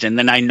organized. And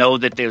then I know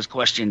that those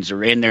questions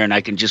are in there and I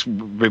can just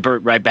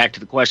revert right back to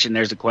the question.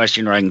 There's a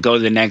question, or I can go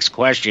to the next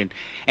question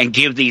and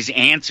give these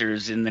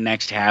answers in the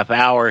next half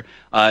hour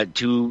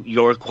to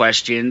your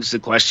questions, the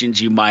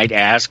questions you might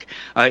ask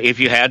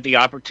if you had the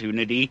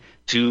opportunity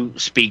to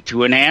speak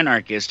to an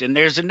anarchist. And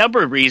there's a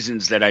number of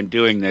reasons that I'm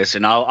doing this,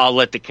 and I'll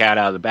let the cat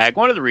out of the bag.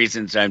 One of the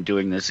reasons I'm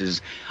doing this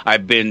is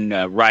I've been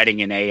writing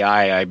in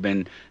AI. I've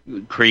been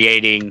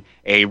creating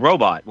a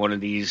robot, one of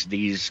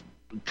these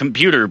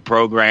computer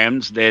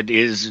programs that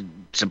is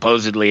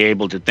supposedly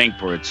able to think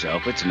for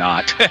itself. It's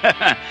not.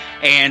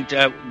 And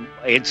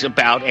it's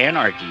about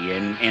anarchy.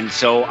 And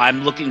so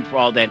I'm looking for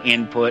all that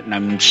input, and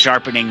I'm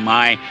sharpening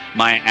my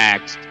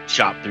axe,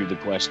 chop through the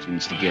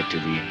questions to get to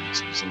the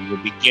answers. And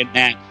we'll begin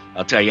that.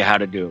 I'll tell you how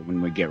to do it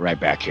when we get right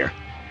back here.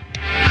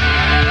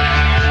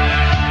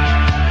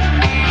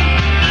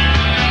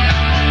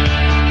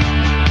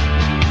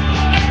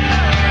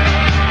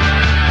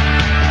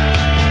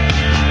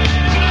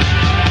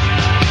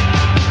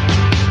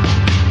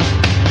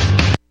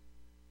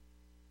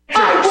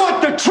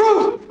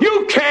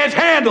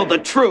 Handle the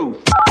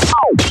truth.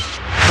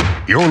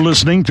 You're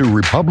listening to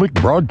Republic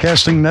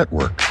Broadcasting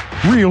Network.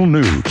 Real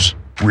news,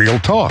 real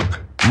talk,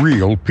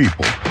 real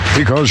people.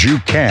 Because you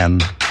can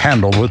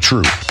handle the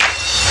truth.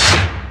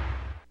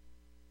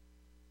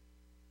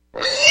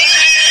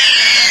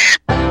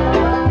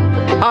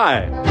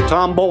 Hi,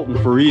 Tom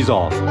Bolton for Ease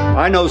Off.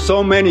 I know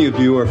so many of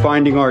you are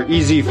finding our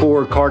Easy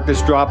 4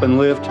 carcass drop and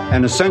lift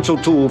an essential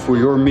tool for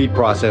your meat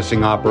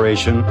processing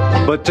operation.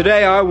 But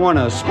today I want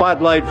to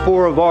spotlight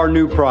 4 of our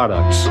new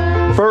products.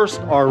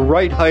 First, our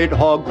right height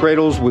hog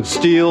cradles with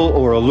steel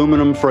or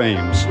aluminum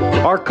frames.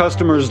 Our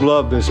customers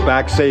love this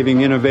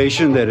back-saving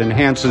innovation that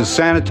enhances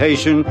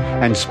sanitation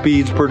and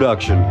speeds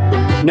production.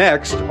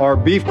 Next, our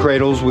beef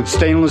cradles with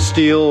stainless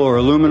steel or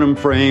aluminum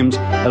frames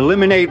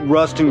eliminate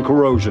rust and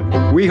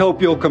corrosion. We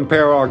hope you'll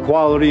compare our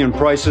quality and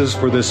prices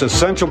for this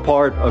essential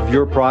part of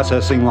your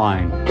processing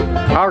line.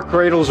 Our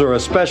cradles are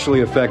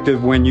especially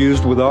effective when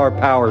used with our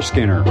power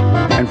skinner.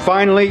 And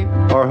finally,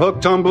 our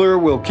hook tumbler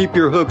will keep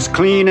your hooks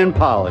clean and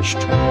polished.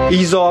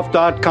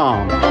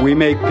 Easeoff.com. We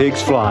make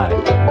pigs fly.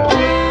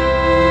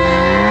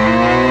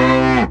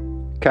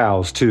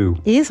 Cows, too.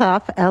 Ease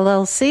Off,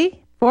 LLC,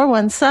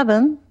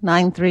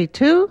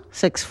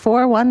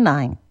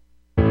 417-932-6419.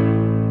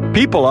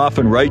 People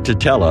often write to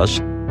tell us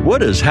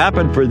what has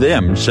happened for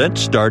them since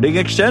starting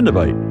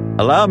Extendivite.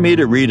 Allow me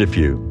to read a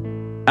few.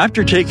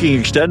 After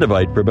taking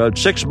Extendivite for about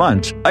 6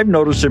 months, I've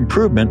noticed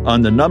improvement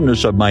on the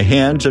numbness of my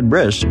hands and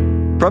wrists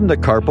from the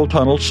carpal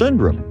tunnel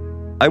syndrome.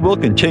 I will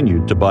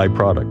continue to buy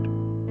product.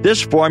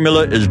 This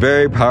formula is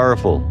very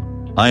powerful.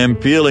 I am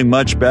feeling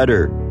much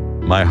better.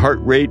 My heart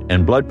rate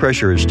and blood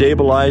pressure is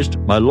stabilized,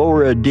 my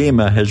lower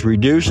edema has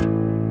reduced,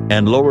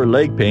 and lower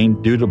leg pain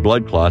due to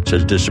blood clots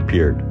has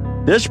disappeared.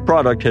 This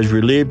product has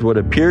relieved what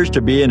appears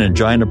to be an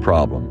angina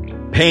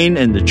problem, pain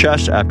in the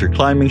chest after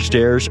climbing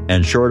stairs,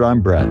 and short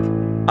on breath.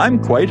 I'm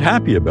quite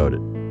happy about it.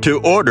 To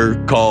order,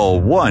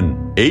 call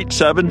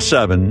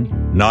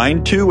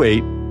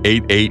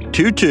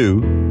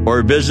 1-877-928-8822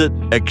 or visit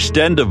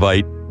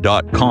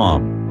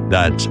extendivite.com.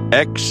 That's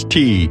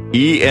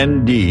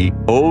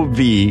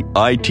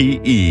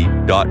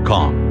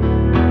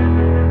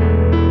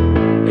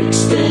XTENDOVITE.com.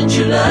 Extend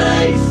your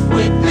life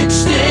with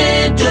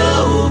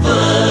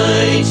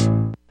Extendovite.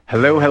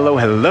 Hello, hello,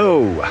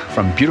 hello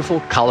from beautiful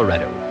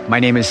Colorado. My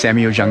name is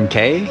Samuel Jung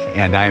Kei,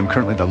 and I am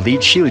currently the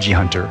lead Shilajit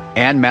hunter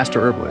and master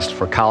herbalist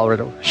for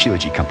Colorado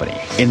Shilajit Company.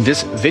 In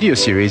this video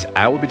series,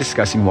 I will be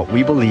discussing what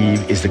we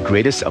believe is the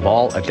greatest of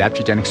all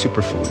adaptogenic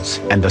superfoods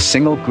and the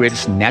single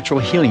greatest natural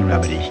healing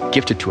remedy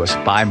gifted to us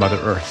by Mother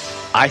Earth.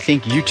 I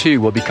think you too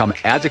will become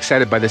as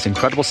excited by this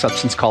incredible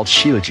substance called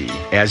Shilajit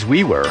as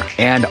we were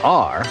and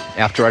are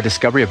after our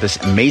discovery of this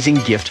amazing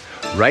gift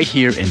right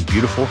here in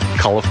beautiful,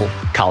 colorful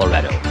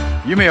Colorado.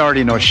 You may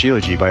already know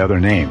Shilajit by other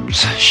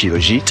names: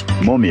 Shilajit,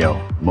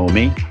 Momio,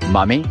 Momi,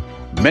 Mami,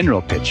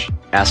 Mineral Pitch,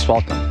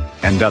 Asphaltum,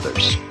 and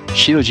others.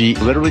 Shilajit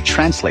literally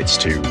translates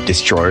to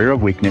destroyer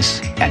of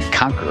weakness and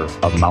conqueror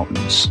of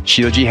mountains.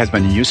 Shilajit has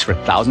been in use for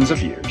thousands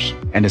of years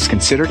and is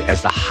considered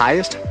as the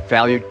highest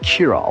valued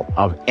cure-all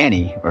of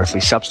any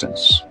earthly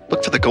substance.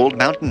 Look for the gold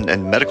mountain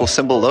and medical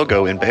symbol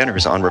logo in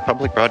banners on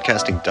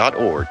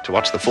republicbroadcasting.org to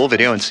watch the full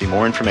video and see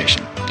more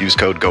information. Use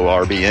code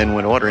GORBN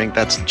when ordering.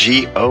 That's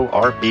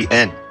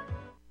GORBN.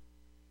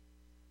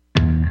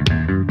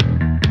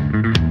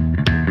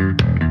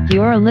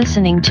 You're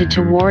listening to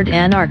Toward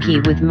Anarchy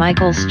with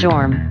Michael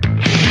Storm.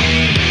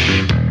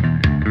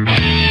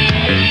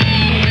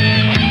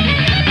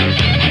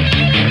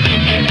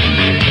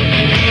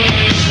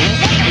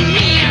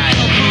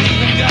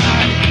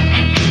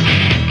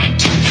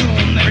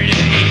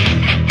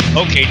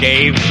 Okay,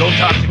 Dave, go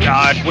talk to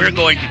God. We're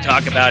going to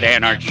talk about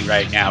anarchy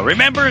right now.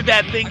 Remember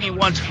that thing you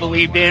once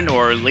believed in,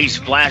 or at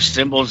least flash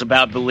symbols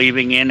about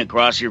believing in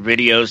across your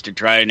videos to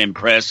try and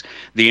impress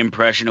the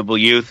impressionable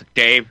youth?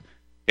 Dave,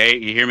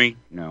 you hear me?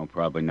 No,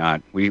 probably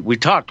not. We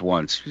talked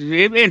once.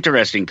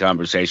 Interesting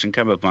conversation,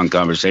 kind of a fun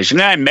conversation.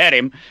 I met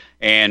him,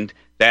 and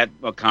that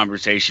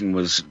conversation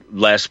was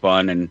less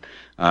fun,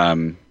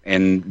 and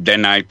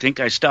then I think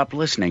I stopped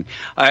listening.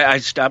 I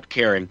stopped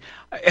caring.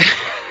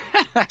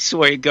 That's the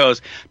way it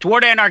goes.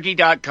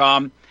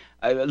 TowardAnarchy.com.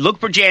 Look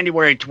for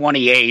January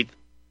 28th.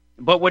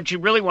 But what you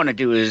really want to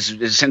do is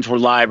since we're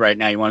live right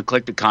now, you want to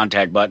click the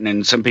contact button,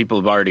 and some people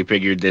have already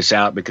figured this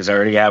out because I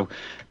already have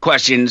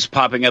questions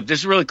popping up. This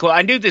is really cool.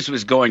 I knew this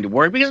was going to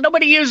work because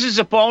nobody uses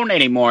a phone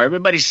anymore.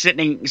 Everybody's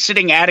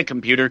sitting at a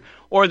computer,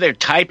 or they're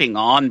typing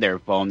on their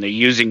phone. They're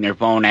using their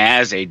phone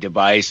as a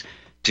device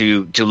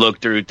to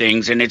look through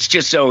things, and it's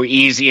just so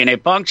easy, and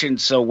it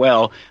functions so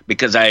well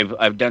because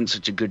I've done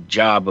such a good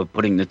job of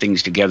putting the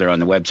things together on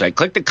the website.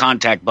 Click the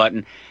contact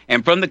button,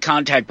 and from the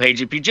contact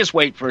page, if you just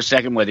wait for a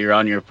second, whether you're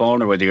on your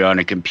phone or whether you're on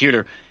a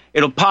computer,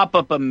 it'll pop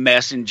up a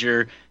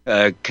messenger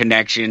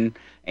connection.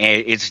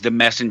 It's the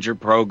messenger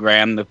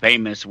program, the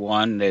famous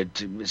one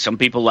that some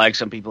people like,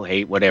 some people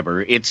hate,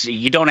 whatever.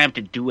 You don't have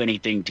to do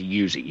anything to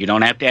use it. You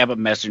don't have to have a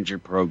messenger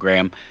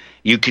program.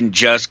 You can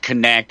just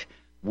connect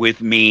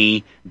with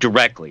me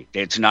directly.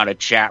 It's not a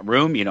chat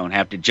room. You don't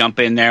have to jump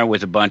in there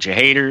with a bunch of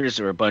haters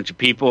or a bunch of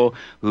people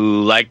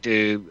who like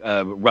to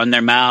run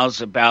their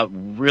mouths about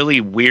really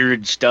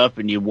weird stuff,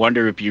 and you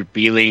wonder if you're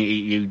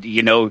feeling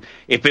you know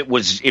if it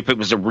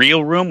was a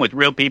real room with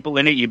real people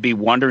in it, you'd be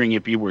wondering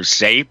if you were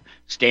safe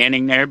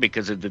standing there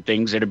because of the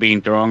things that are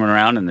being thrown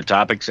around and the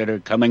topics that are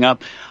coming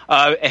up.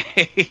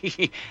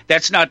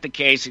 That's not the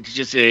case. It's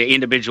just an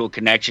individual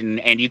connection,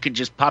 and you could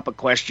just pop a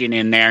question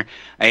in there,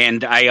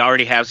 and I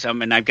already have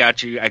some, and I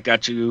got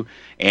you,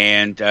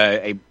 and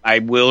I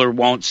will or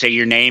won't say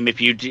your name.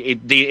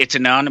 It's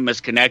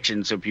anonymous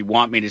connection, so if you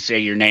want me to say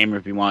your name or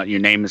if you want your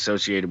name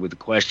associated with the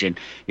question,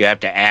 you have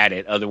to add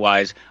it.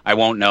 Otherwise, I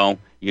won't know.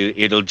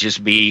 It'll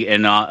just be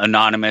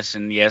anonymous,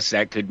 and yes,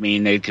 that could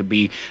mean they could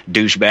be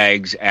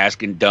douchebags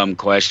asking dumb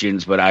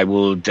questions, but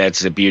that's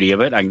the beauty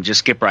of it. I can just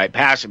skip right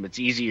past them. It's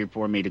easier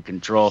for me to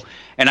control,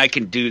 and I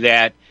can do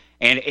that,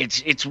 and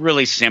it's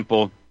really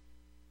simple.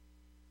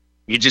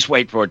 You just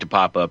wait for it to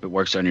pop up. It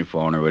works on your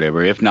phone or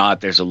whatever. If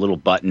not, there's a little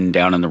button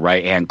down in the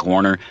right-hand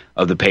corner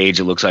of the page.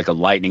 It looks like a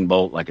lightning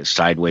bolt, like a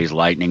sideways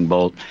lightning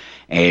bolt.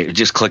 And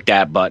just click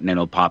that button, and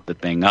it'll pop the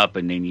thing up,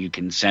 and then you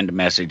can send a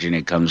message, and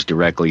it comes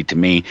directly to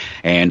me.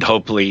 And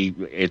hopefully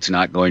it's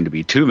not going to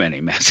be too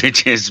many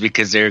messages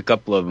because there are a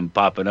couple of them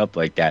popping up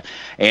like that.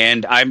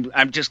 And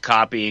I'm just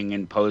copying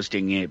and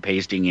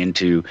pasting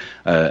into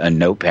a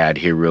notepad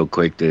here real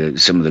quick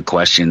some of the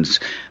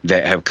questions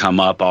that have come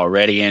up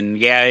already. And,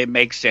 yeah, it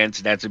makes sense.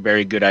 That's a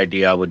very good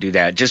idea. I will do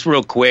that. Just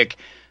real quick,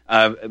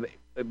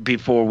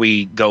 before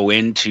we go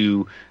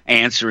into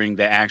answering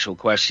the actual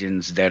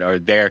questions that are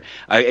there,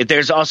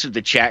 there's also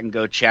the Chat and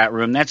Go chat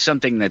room. That's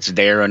something that's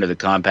there under the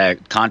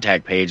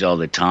contact page all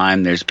the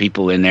time. There's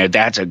people in there.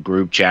 That's a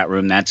group chat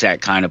room. That's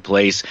that kind of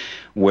place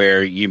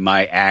where you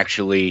might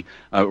actually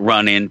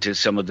run into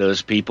some of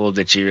those people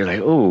that you're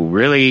like, oh,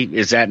 really?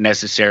 Is that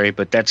necessary?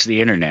 But that's the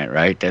internet,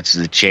 right? That's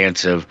the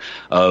chance of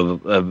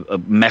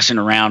messing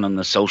around on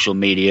the social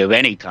media of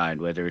any kind,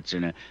 whether it's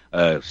in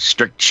a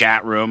strict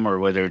chat room or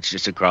whether it's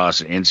just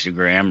across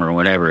Instagram or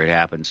whatever it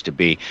happens to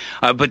be.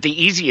 But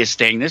the easiest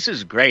thing, this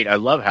is great. I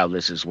love how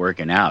this is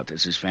working out.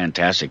 This is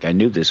fantastic. I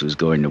knew this was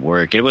going to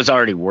work. It was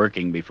already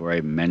working before I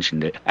even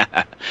mentioned it.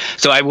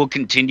 So I will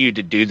continue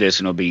to do this,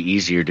 and it'll be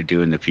easier to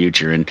do in the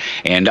future.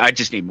 And I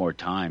just need more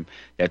time.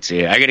 That's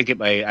it. I got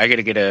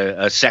to get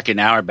a second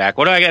hour back.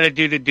 What do I got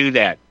to do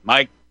that?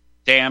 Mike,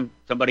 Sam,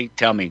 somebody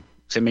tell me.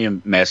 Send me a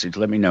message.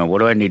 Let me know. What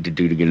do I need to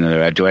do to get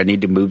another hour? Do I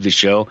need to move the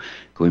show?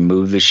 Can we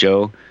move the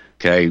show?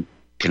 Can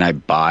I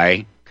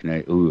buy?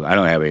 I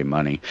don't have any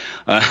money.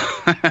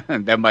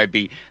 That might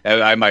be.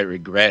 I might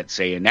regret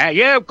saying that.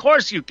 Yeah, of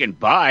course you can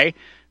buy.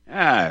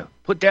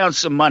 Put down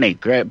some money.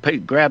 Grab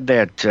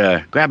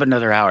that. Grab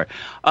another hour.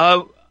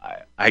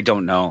 I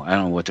don't know. I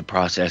don't know what the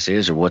process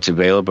is or what's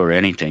available or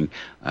anything.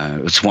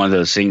 It's one of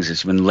those things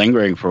that's been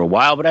lingering for a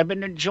while, but I've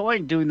been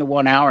enjoying doing the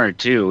 1 hour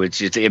too.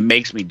 It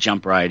makes me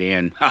jump right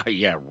in.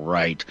 Yeah,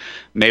 right.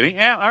 Maybe.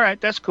 Yeah, all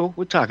right. That's cool.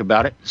 We'll talk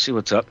about it. See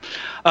what's up.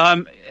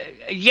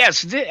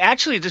 Yes,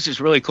 actually, this is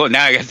really cool.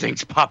 Now I got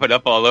things popping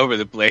up all over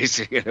the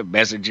place.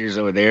 Messengers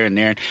over there and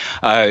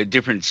there,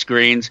 different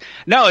screens.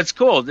 No, it's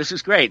cool. This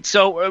is great.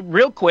 So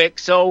real quick,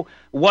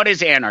 what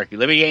is anarchy?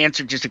 Let me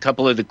answer just a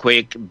couple of the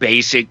quick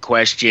basic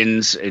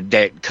questions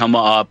that come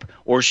up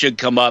or should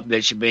come up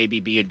that should maybe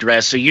be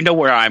addressed so you know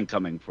where I'm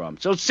coming from.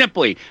 So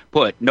simply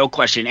put, no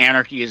question,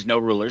 anarchy is no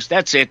rulers.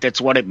 That's it.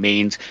 That's what it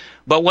means.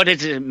 But what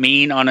does it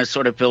mean on a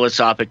sort of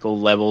philosophical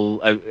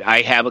level?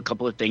 I have a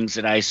couple of things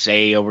that I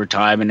say over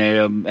time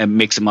and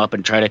mix them up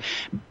and try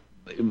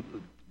to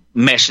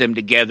mesh them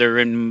together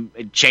and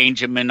change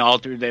them and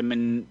alter them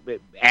and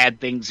add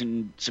things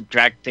and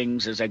subtract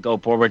things as I go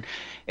forward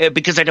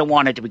because I don't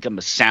want it to become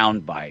a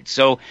soundbite.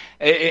 So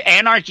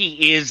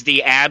anarchy is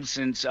the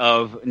absence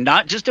of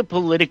not just a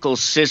political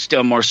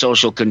system or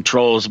social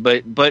controls,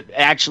 but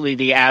actually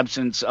the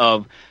absence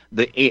of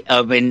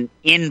an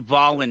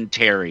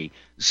involuntary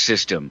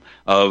system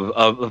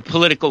of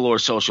political or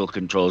social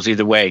controls,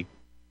 either way.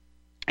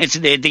 It's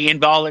the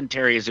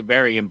involuntary is a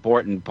very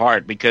important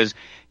part, because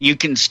you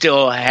can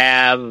still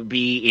live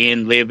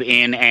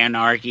in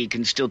anarchy. You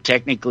can still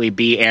technically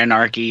be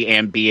anarchy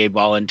and be a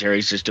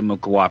voluntary system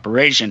of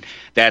cooperation.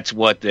 That's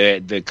what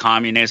the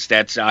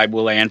communists. I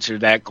will answer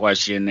that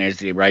question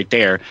as right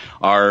there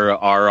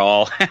are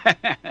all.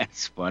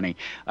 That's funny.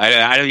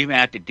 I don't even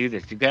have to do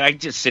this. I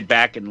just sit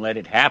back and let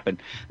it happen.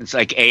 It's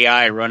like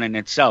AI running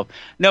itself.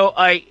 No,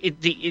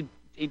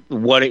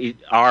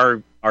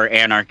 are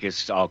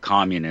anarchists all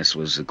communists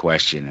was the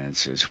question. And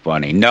it's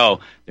funny.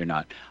 No, they're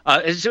not.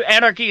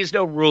 Anarchy is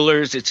no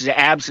rulers. It's the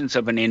absence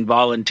of an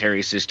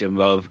involuntary system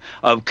of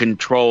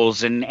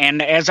controls.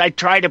 And as I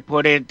try to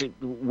put it,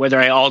 whether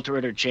I alter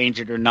it or change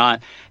it or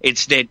not,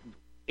 it's that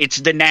it's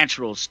the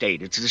natural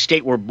state. It's the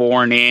state we're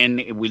born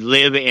in. We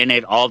live in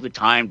it all the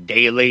time,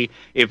 daily,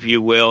 if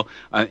you will.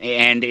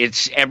 And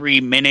it's every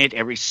minute,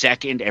 every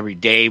second, every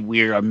day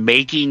we are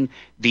making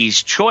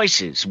these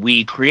choices.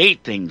 We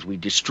create things. We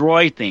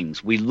destroy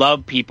things. We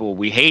love people.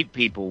 We hate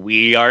people.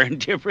 We are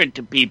indifferent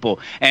to people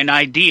and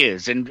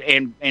ideas and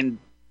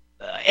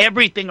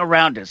everything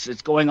around us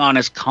that's going on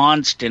is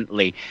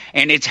constantly.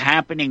 And it's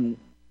happening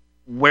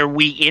where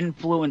we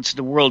influence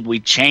the world. We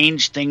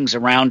change things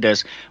around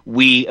us.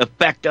 We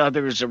affect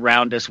others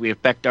around us. We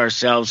affect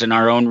ourselves and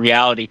our own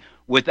reality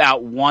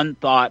without one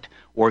thought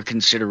or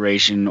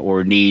consideration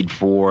or need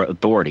for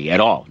authority at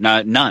all.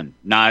 None.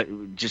 Not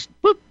just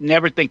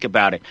never think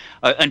about it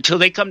until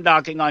they come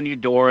knocking on your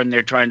door and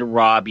they're trying to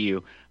rob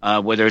you,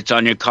 whether it's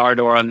on your car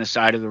door on the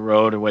side of the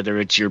road or whether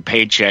it's your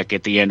paycheck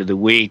at the end of the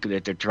week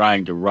that they're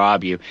trying to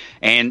rob you.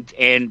 And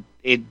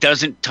it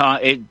doesn't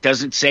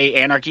say,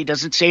 anarchy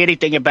doesn't say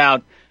anything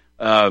about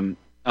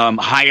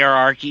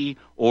hierarchy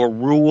or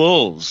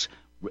rules.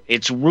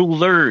 It's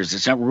rulers.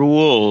 It's not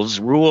rules.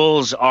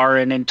 Rules are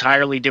an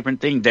entirely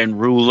different thing than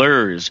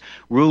rulers.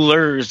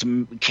 Rulers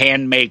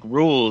can make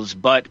rules,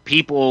 but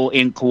people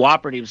in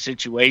cooperative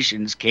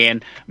situations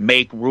can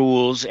make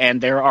rules,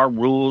 and there are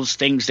rules,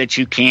 things that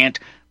you can't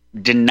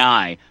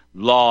deny,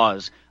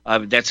 laws.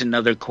 That's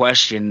another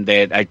question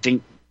that I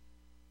think.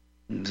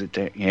 Is it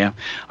that? Yeah.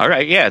 All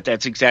right. Yeah,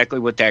 that's exactly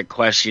what that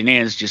question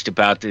is. Just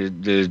about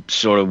the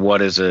sort of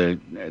what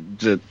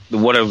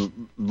are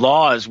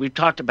laws. We've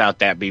talked about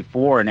that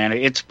before, and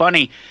it's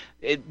funny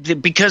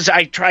because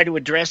I try to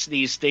address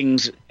these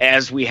things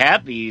as we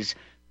have these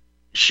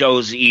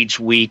shows each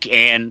week,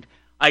 and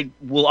I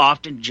will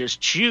often just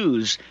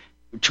choose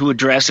to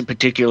address a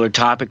particular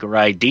topic or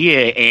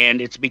idea, and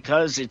it's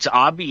because it's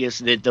obvious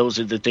that those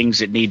are the things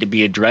that need to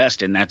be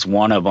addressed, and that's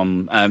one of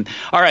them.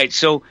 All right,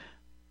 so.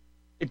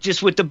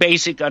 Just with the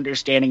basic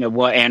understanding of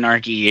what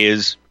anarchy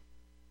is,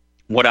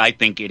 what I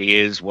think it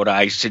is, what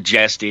I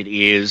suggest it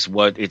is,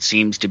 what it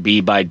seems to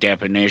be by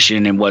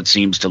definition, and what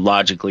seems to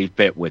logically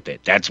fit with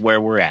it. That's where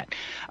we're at.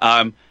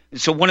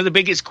 So one of the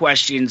biggest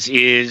questions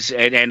is,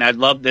 and I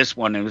love this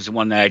one, it was the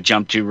one that I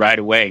jumped to right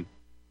away,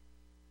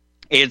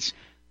 it's,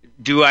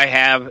 do I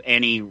have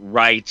any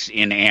rights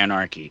in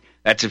anarchy?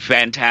 That's a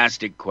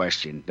fantastic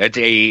question. That's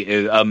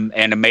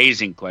an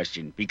amazing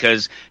question,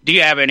 because do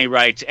you have any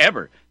rights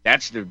ever?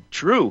 That's the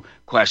true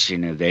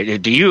question of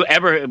it. Do you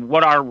ever,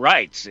 what are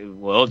rights?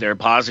 Well, there are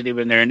positive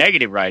and there are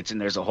negative rights, and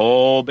there's a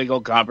whole big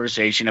old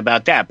conversation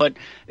about that. But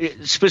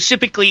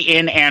specifically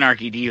in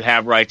anarchy, do you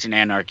have rights in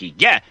anarchy?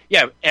 Yeah,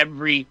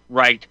 every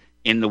right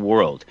in the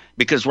world,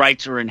 because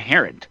rights are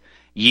inherent.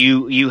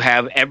 You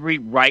have every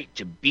right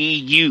to be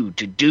you,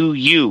 to do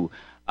you.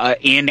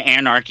 In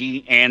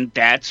anarchy, and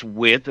that's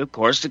with, of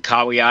course, the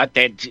caveat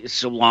that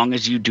so long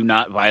as you do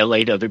not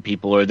violate other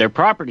people or their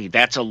property.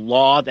 That's a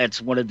law. That's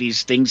one of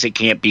these things that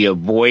can't be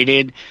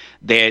avoided.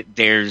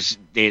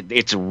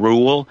 It's a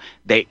rule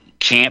that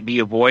can't be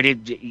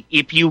avoided.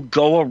 If you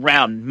go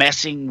around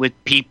messing with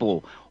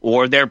people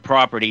or their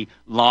property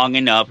long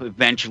enough,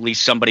 eventually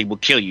somebody will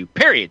kill you.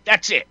 Period.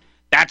 That's it.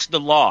 That's the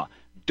law.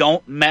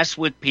 Don't mess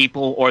with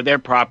people or their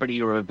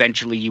property, or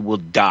eventually you will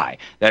die.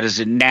 That is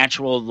a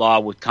natural law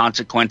with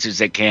consequences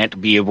that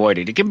can't be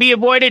avoided. It can be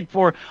avoided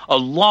for a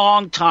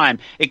long time.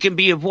 It can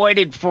be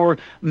avoided for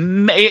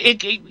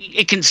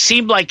it can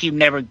seem like you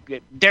never.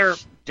 There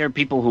are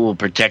people who will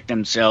protect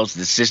themselves.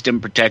 The system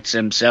protects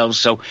themselves.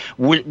 So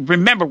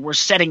remember, we're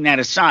setting that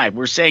aside.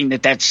 We're saying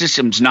that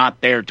system's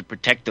not there to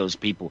protect those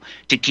people,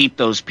 to keep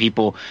those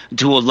people,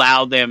 to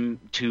allow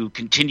them to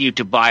continue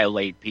to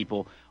violate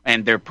people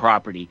and their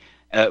property.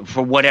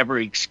 For whatever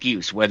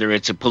excuse, whether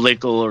it's a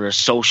political or a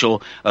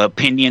social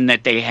opinion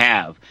that they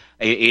have.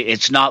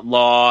 It's not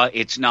law.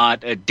 It's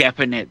not a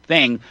definite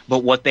thing.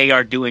 But what they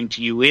are doing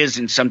to you is,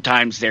 and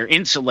sometimes they're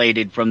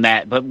insulated from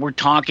that. But we're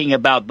talking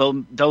about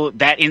though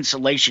that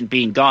insulation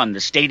being gone.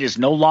 The state is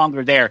no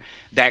longer there.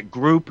 That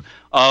group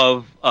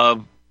of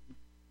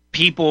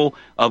people,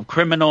 of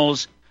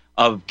criminals,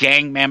 of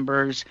gang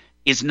members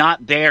is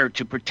not there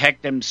to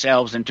protect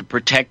themselves and to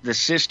protect the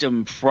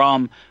system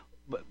from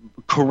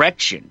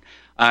correction.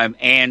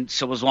 And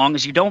so as long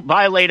as you don't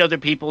violate other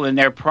people and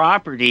their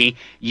property,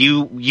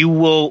 you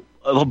will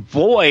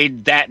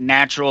avoid that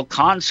natural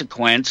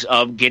consequence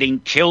of getting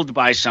killed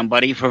by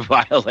somebody for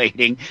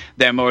violating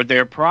them or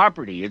their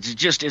property. It's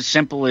just as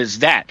simple as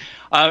that.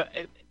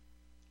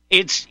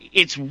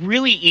 It's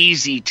really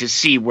easy to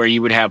see where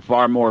you would have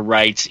far more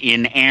rights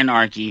in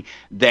anarchy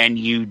than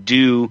you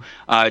do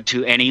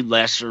to any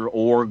lesser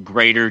or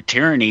greater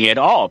tyranny at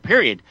all,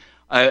 period.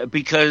 And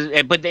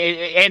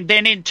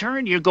then in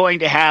turn, you're going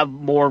to have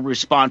more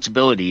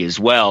responsibility as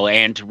well,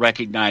 and to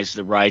recognize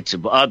the rights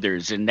of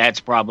others. And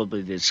that's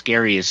probably the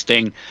scariest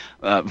thing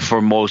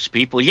for most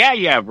people. Yeah,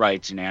 you have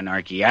rights in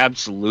anarchy,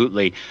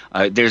 absolutely.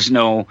 There's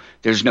no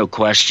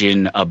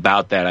question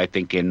about that, I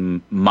think,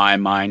 in my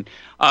mind.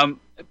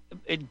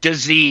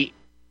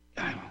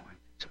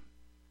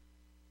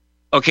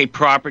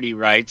 Property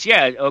rights.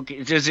 Yeah,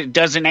 okay.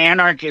 Does an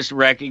anarchist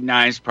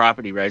recognize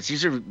property rights?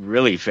 These are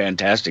really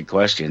fantastic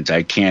questions.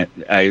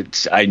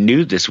 I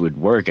knew this would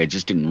work. I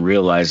just didn't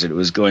realize that it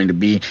was going to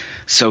be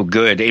so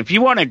good. If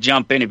you want to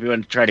jump in, if you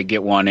want to try to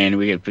get one in,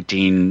 we get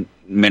 15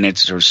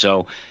 minutes or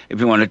so. If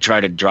you want to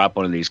try to drop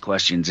one of these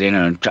questions in,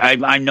 and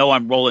I know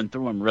I'm rolling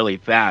through them really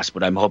fast,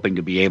 but I'm hoping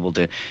to be able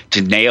to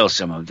nail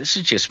some of them. This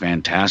is just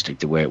fantastic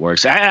the way it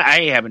works.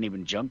 I haven't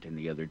even jumped in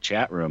the other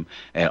chat room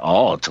at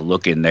all to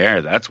look in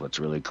there. That's what's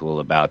really cool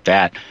about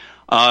that.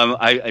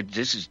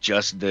 This is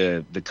just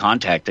the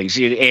contact thing.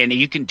 See, and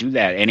you can do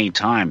that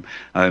anytime.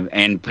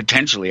 And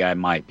potentially I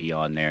might be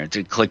on there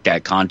to click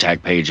that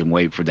contact page and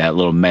wait for that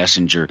little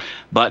messenger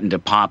button to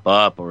pop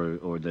up,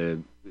 or the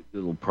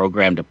little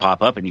program to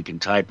pop up, and you can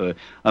type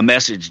a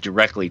message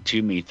directly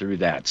to me through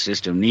that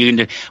system.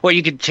 You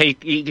could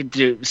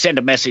send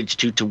a message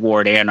to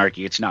Toward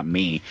Anarchy. It's not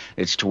me.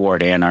 It's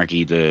Toward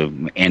Anarchy,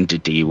 the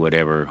entity,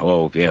 whatever.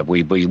 Oh yeah,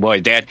 we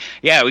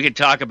could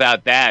talk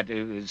about that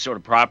sort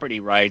of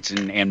property rights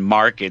and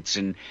markets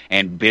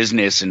and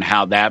business and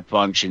how that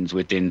functions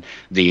within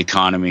the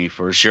economy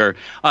for sure.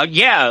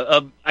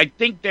 I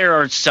think there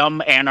are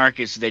some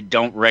anarchists that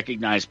don't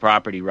recognize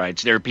property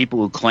rights. There are people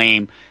who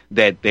claim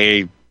that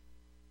they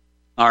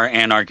are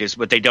anarchists,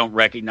 but they don't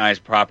recognize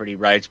property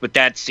rights. But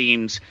that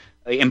seems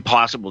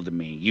impossible to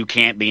me. You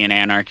can't be an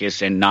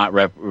anarchist and not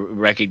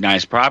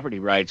recognize property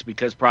rights,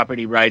 because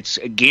property rights,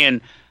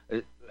 again,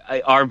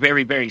 are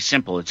very, very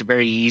simple. It's a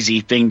very easy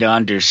thing to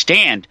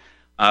understand.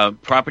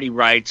 Property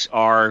rights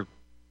are,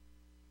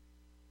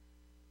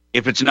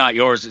 if it's not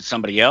yours, it's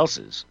somebody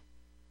else's.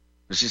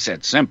 It's just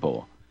that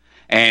simple.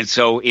 And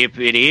so if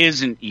it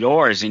isn't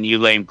yours and you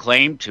lay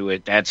claim to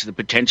it, that's the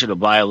potential to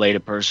violate a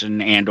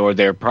person and or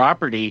their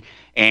property,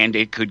 and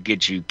it could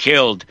get you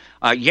killed.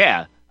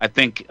 I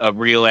think a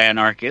real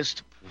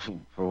anarchist,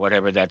 for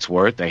whatever that's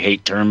worth, I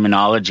hate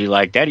terminology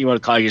like that. You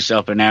want to call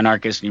yourself an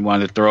anarchist and you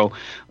want to throw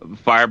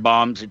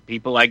firebombs at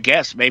people, I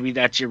guess maybe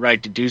that's your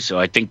right to do so.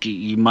 I think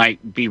you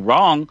might be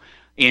wrong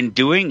in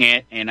doing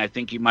it, and I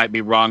think you might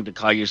be wrong to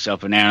call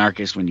yourself an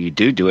anarchist when you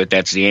do it.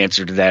 That's the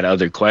answer to that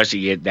other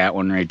question. You get that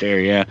one right there,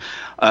 yeah.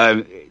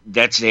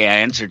 That's the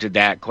answer to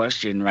that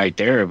question right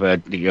there.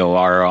 But,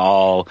 are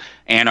all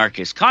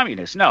anarchists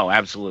communists? No,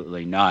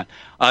 absolutely not.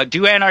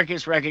 Do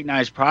anarchists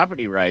recognize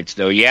property rights,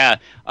 though? Yeah,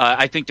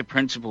 I think the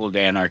principled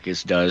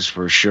anarchist does,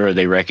 for sure.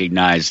 They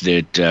recognize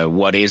that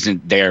what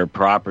isn't their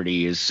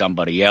property is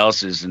somebody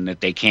else's, and that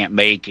they can't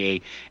make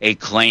a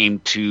claim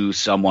to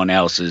someone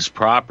else's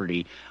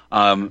property.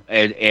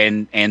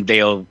 And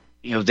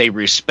they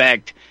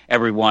respect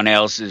everyone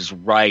else's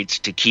rights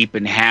to keep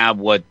and have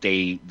what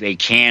they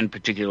can,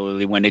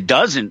 particularly when it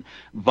doesn't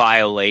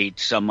violate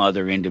some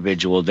other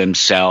individual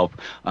themselves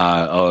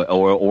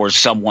or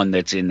someone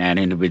that's in that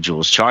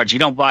individual's charge. You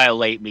don't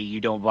violate me.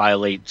 You don't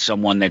violate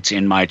someone that's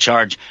in my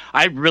charge.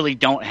 I really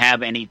don't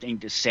have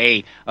anything to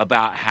say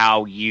about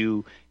how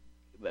you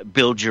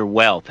build your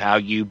wealth, how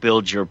you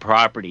build your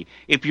property.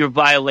 If you're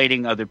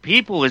violating other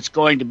people, it's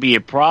going to be a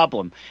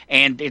problem.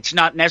 And it's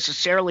not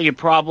necessarily a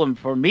problem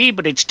for me,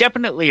 but it's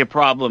definitely a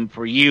problem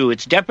for you.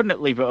 It's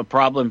definitely a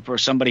problem for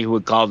somebody who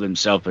would call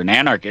themselves an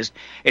anarchist.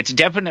 It's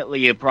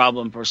definitely a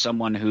problem for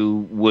someone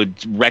who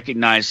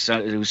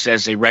who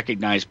says they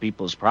recognize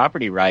people's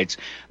property rights,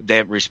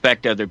 that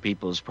respect other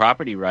people's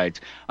property rights.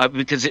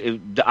 Because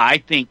I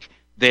think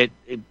that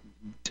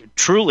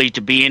truly,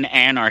 to be an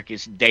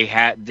anarchist,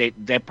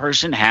 that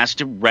person has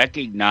to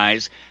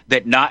recognize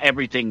that not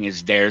everything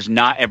is theirs,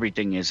 not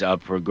everything is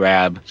up for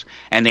grabs,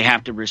 and they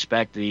have to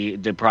respect the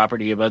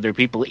property of other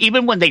people,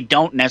 even when they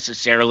don't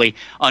necessarily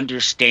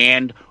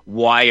understand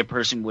why a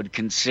person would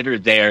consider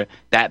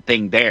that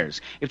thing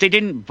theirs. If they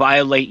didn't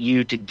violate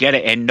you to get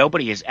it, and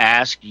nobody has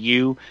asked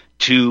you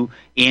to,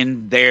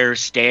 in their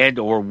stead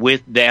or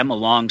with them,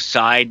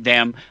 alongside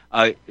them,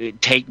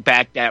 take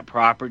back that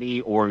property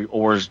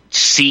or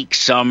seek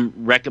some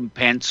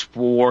recompense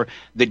for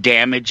the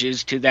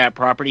damages to that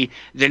property,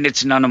 then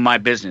it's none of my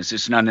business.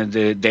 It's none of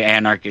the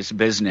anarchist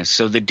business.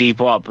 So the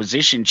default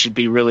position should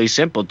be really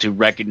simple: to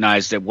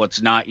recognize that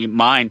what's not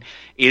mine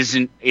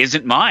isn't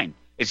mine.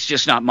 It's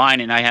just not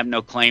mine, and I have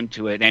no claim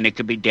to it, and it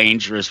could be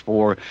dangerous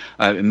for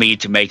me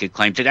to make a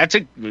claim to.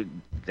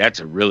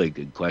 That's a really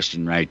good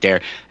question right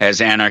there.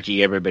 Has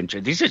anarchy ever been?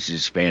 These are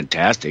just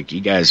fantastic.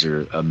 You guys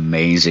are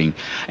amazing,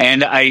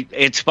 and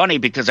it's funny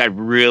because I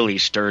really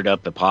stirred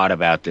up the pot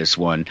about this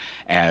one.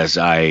 As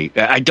I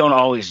don't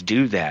always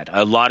do that.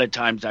 A lot of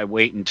times I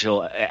wait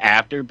until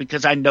after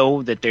because I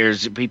know that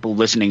there's people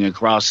listening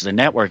across the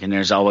network, and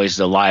there's always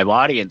the live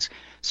audience.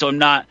 So I'm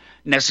not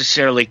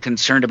necessarily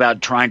concerned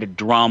about trying to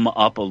drum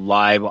up a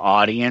live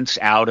audience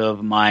out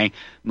of my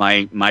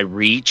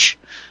reach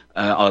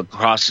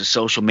across the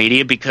social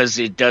media, because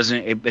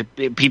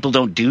people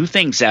don't do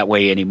things that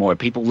way anymore.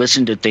 People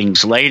listen to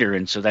things later,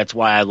 and so that's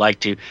why I like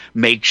to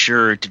make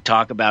sure to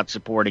talk about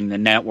supporting the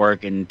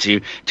network and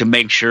to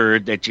make sure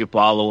that you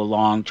follow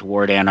along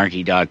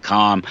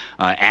towardanarchy.com,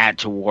 at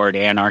Toward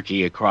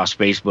Anarchy across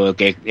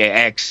Facebook,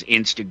 X,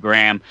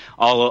 Instagram,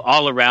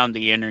 all around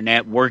the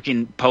internet,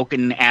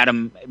 poking at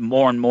them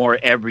more and more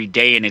every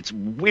day, and it's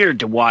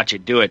weird to watch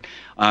it do it.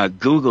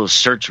 Google's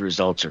search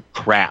results are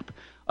crap.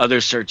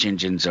 Other search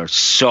engines are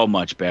so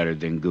much better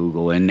than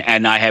Google, and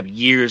I have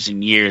years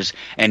and years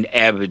and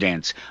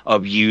evidence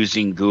of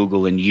using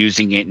Google and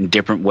using it in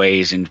different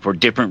ways and for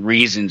different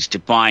reasons to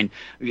find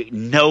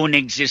known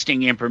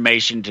existing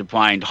information, to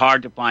find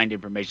hard to find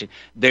information.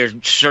 Their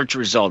search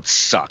results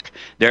suck.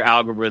 Their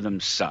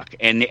algorithms suck,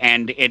 and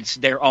it's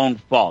their own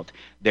fault.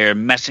 They're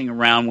messing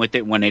around with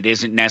it when it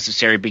isn't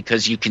necessary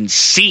because you can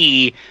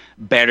see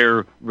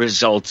better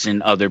results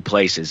in other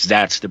places.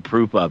 That's the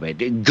proof of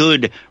it.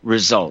 Good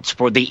results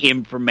for the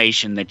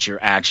information that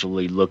you're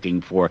actually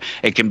looking for.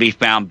 It can be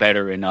found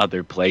better in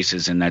other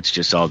places, and that's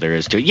just all there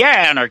is to it.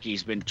 Yeah,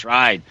 anarchy's been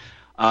tried.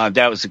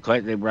 That was the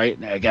question, right?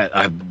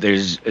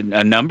 There's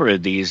a number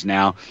of these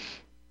now,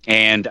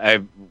 and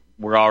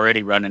we're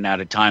already running out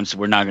of time, so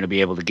we're not going to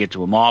be able to get to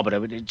them all,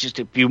 but just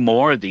a few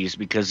more of these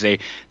because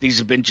these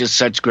have been just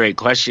such great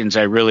questions.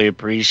 I really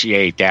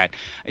appreciate that.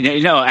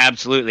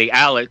 Absolutely.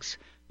 Alex,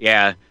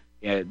 yeah,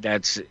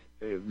 that's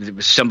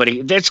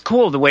somebody. That's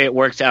cool the way it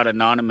works out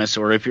anonymous,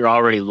 or if you're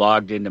already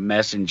logged into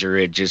Messenger,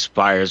 it just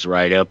fires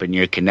right up and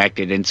you're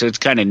connected. And so it's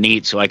kind of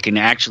neat. So I can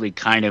actually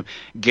kind of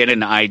get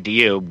an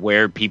idea of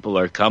where people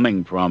are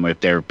coming from. If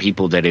there are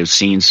people that have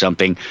seen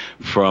something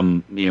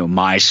from,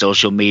 my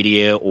social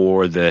media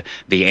or the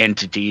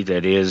entity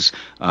that is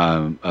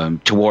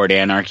Toward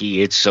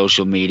Anarchy, its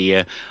social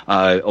media,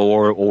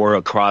 or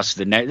across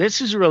the net. This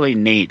is really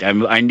neat.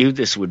 I knew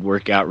this would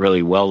work out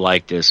really well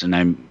like this, and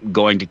I'm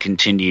going to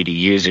continue to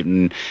use it.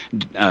 And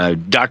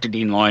Dr.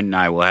 Dean Lloyd and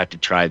I will have to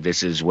try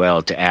this as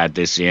well to add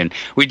this in.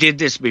 We did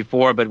this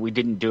before, but we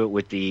didn't do it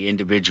with the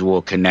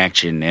individual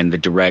connection and the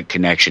direct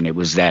connection. It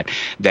was that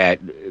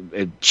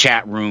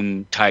chat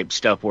room type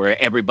stuff where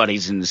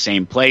everybody's in the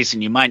same place,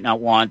 and you might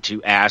not want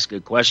to ask a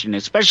question,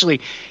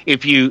 especially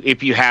if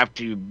you have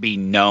to be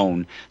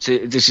known. So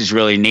this is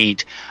really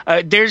neat.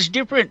 There's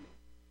different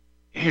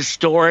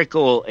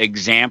historical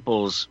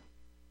examples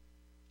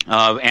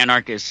of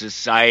anarchist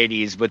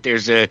societies, but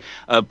there's a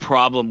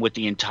problem with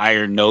the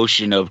entire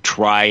notion of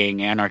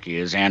trying anarchy.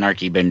 Has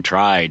anarchy been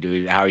tried?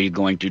 How are you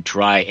going to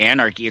try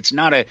anarchy? It's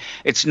not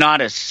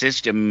a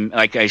system.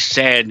 Like I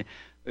said,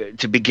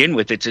 to begin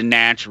with, it's a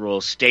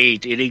natural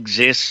state. It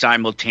exists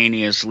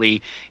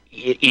simultaneously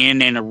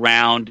in and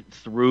around,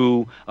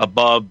 through,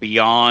 above,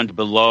 beyond,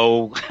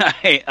 below,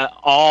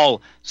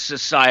 all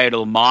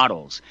societal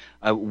models.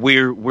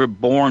 We're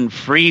born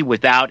free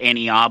without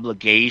any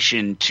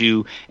obligation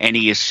to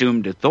any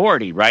assumed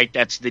authority, right?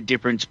 That's the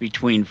difference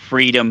between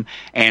freedom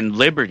and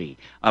liberty.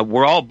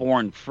 We're all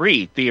born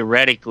free,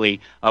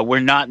 theoretically. We're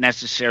not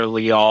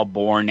necessarily all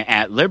born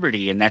at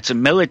liberty, and that's a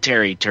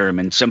military term,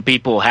 and some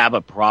people have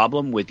a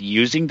problem with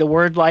using the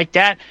word like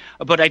that,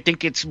 but I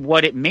think it's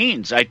what it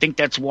means. I think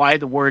that's why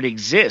the word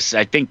exists.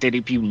 I think that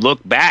if you look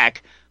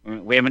back,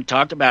 we haven't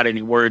talked about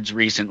any words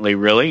recently,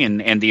 really,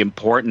 and the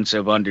importance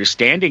of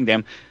understanding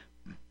them.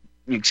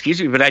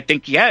 Excuse me, but I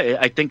think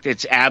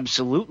that's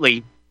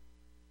absolutely,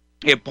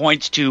 it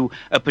points to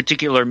a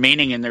particular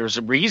meaning, and there's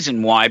a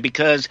reason why,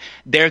 because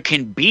there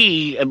can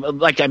be,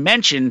 like I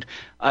mentioned,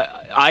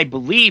 I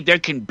believe there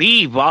can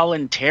be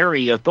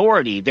voluntary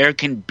authority. There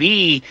can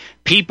be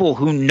people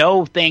who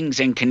know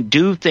things and can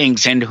do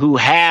things and who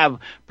have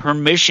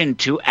permission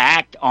to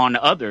act on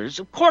others.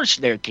 Of course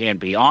there can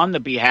be, on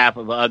the behalf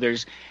of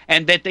others,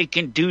 and that they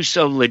can do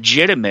so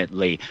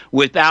legitimately,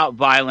 without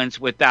violence,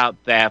 without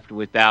theft,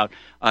 without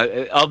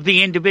of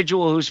the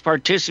individual who's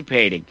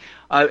participating.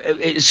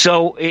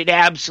 So it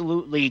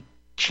absolutely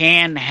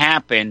can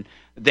happen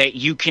that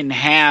you can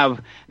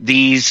have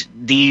these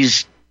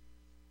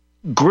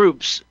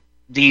groups,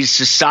 these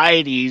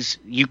societies.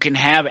 You can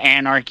have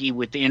anarchy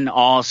within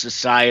all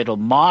societal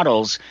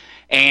models,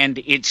 and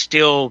it's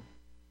still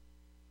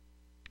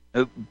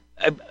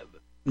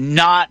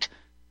not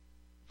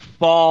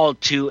fall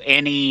to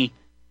any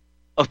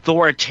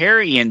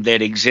authoritarian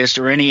that exists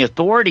or any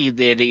authority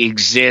that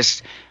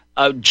exists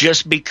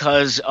just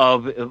because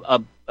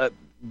of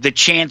the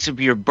chance of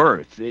your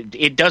birth.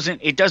 It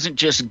doesn't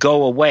just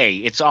go away.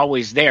 It's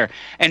always there.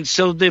 And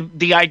so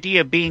the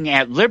idea of being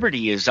at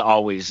liberty is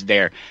always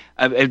there.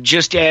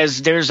 Just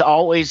as there's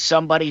always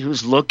somebody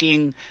who's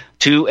looking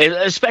to,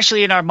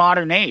 especially in our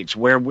modern age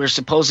where we're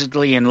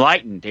supposedly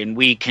enlightened and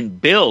we can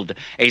build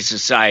a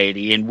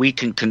society and we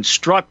can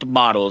construct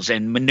models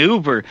and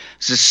maneuver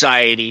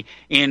society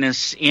in a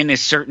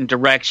certain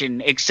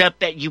direction, except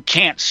that you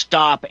can't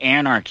stop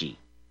anarchy.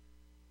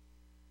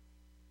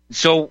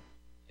 So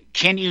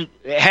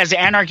has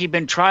anarchy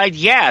been tried?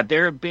 Yeah,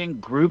 there have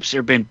been groups, there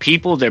have been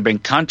people, there have been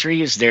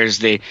countries. There's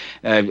the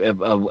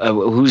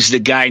who's the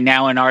guy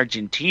now in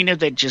Argentina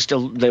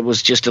that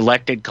was just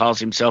elected, calls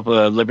himself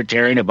a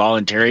libertarian, a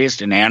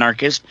voluntarist, an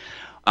anarchist.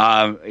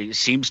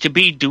 Seems to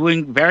be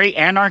doing very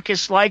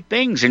anarchist-like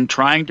things and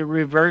trying to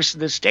reverse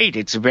the state.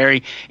 It's a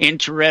very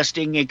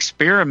interesting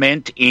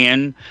experiment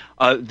in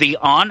the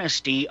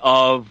honesty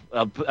of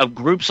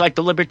groups like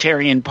the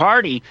Libertarian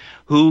Party,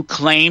 who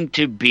claim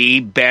to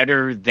be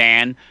better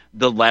than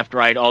the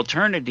left-right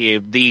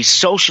alternative, the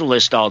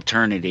socialist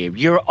alternative.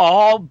 You're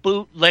all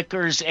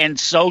bootlickers and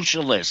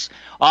socialists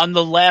on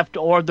the left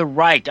or the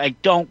right. I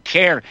don't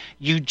care.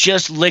 You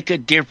just lick a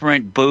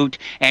different boot,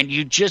 and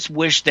you just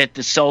wish that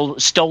the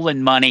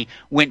stolen money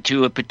went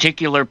to a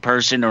particular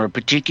person or a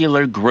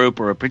particular group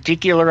or a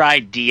particular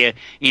idea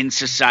in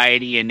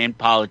society and in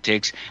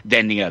politics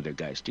than the other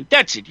guys do.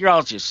 That's it. You're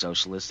all just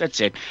socialists. That's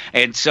it.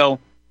 And so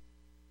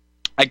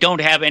I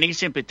don't have any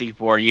sympathy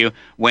for you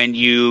when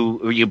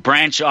you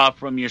branch off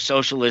from your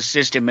socialist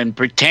system and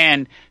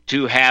pretend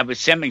to have a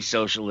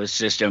semi-socialist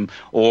system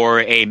or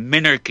a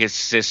minarchist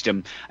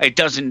system. It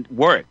doesn't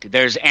work.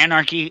 There's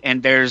anarchy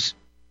and there's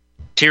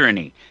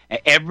tyranny.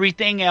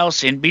 Everything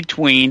else in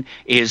between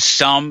is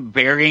some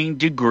varying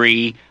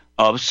degree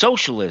of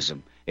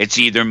socialism. It's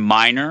either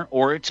minor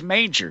or it's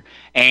major,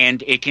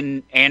 and it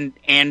can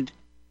and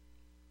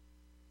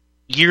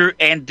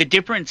the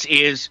difference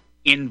is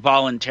in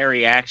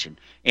voluntary action,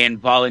 in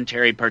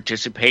voluntary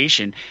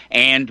participation,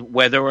 and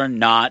whether or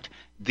not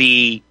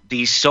the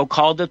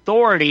so-called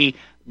authority,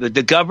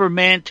 the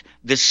government,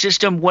 the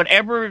system,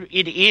 whatever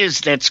it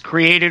is that's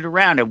created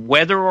around it,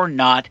 whether or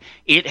not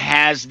it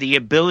has the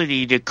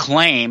ability to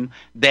claim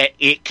that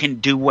it can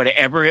do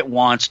whatever it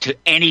wants to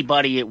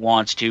anybody it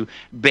wants to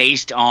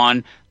based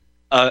on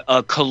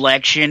a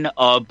collection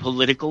of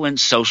political and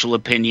social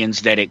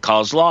opinions that it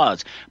calls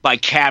laws by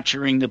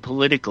capturing the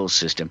political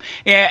system.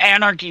 Yeah,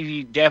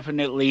 anarchy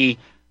definitely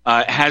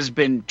has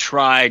been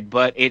tried,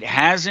 but it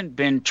hasn't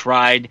been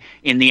tried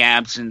in the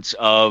absence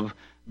of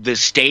the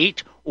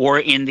state or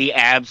in the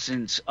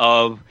absence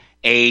of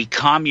a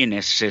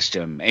communist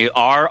system.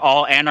 Are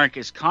all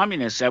anarchists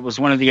communists? That was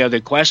one of the other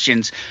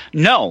questions.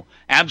 No,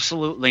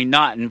 absolutely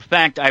not. In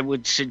fact, I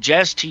would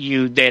suggest to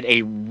you that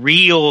a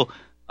real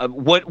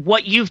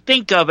what you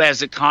think of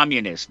as a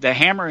communist, the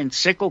hammer and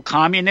sickle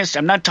communist,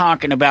 I'm not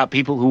talking about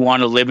people who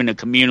want to live in a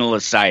communal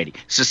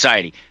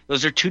society.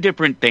 Those are two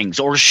different things,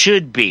 or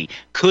should be,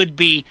 could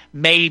be,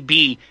 may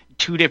be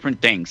two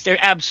different things.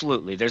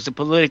 There's a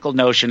political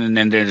notion, and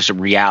then there's a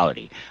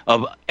reality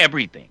of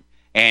everything.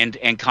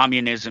 And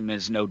communism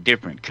is no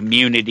different.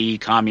 Community,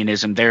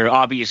 communism, they're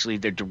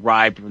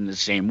derived from the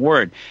same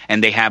word,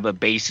 and they have a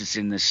basis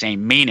in the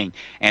same meaning,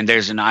 and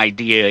there's an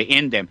idea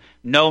in them.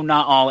 No,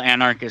 not all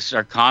anarchists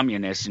are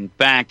communists. In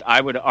fact, I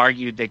would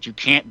argue that you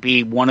can't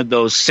be one of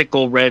those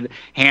sickle, red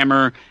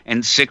hammer,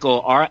 and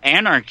sickle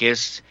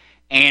anarchists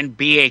and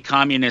be a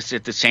communist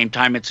at the same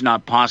time. It's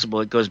not possible.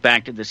 It goes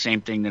back to the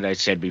same thing that I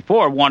said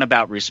before, one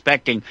about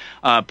respecting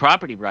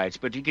property rights.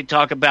 But you could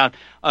talk about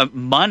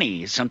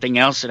money, something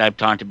else that I've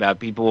talked about.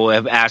 People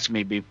have asked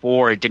me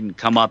before. It didn't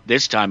come up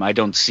this time. I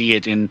don't see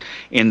it in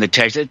the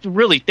text.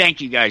 Really,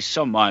 thank you guys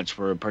so much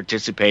for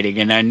participating.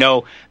 And I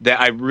know that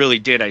I really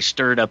did. I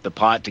stirred up the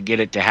pot to get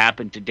it to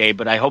happen today,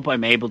 but I hope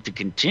I'm able to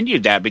continue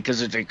that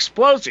because it's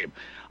explosive.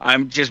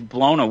 I'm just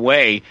blown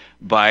away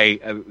by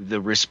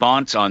the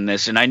response on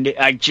this, and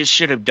I just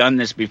should have done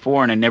this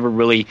before, and I never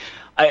really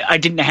I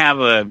didn't have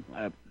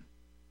I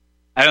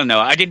don't know.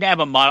 I didn't have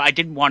a model. I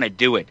didn't want to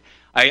do it.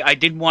 I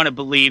didn't want to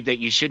believe that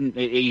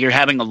you're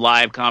having a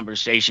live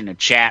conversation, a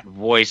chat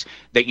voice,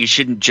 that you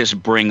shouldn't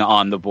just bring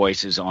on the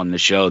voices on the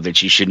show,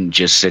 that you shouldn't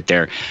just sit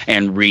there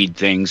and read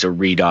things or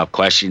read off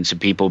questions to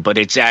people. But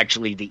it's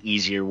actually the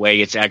easier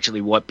way. It's actually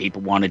what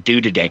people want to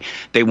do today.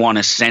 They want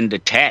to send a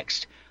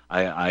text.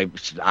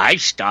 I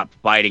stopped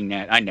fighting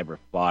that. I never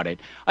fought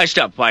it. I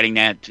stopped fighting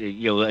that,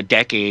 a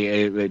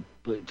decade,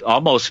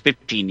 almost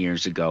 15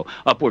 years ago,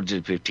 upwards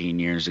of 15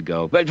 years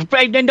ago. But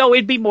no,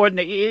 it'd be more than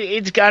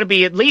it's got to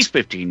be at least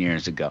 15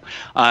 years ago.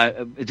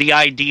 The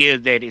idea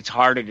that it's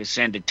harder to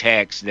send a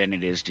text than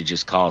it is to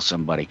just call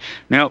somebody.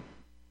 No.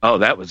 Oh,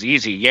 that was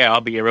easy. Yeah,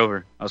 I'll be here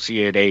over. I'll see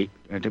you at 8.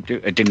 I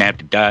didn't have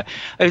to die.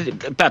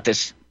 About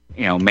this,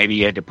 maybe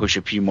you had to push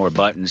a few more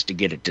buttons to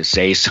get it to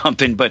say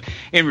something. But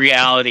in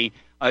reality,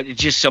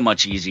 it's just so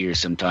much easier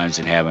sometimes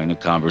than having a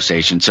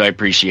conversation. So I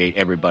appreciate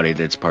everybody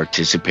that's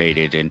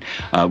participated, and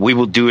we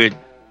will do it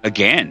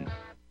again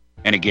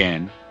and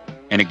again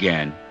and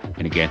again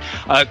And again,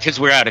 because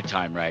we're out of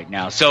time right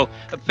now. So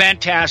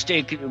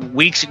fantastic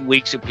weeks and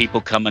weeks of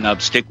people coming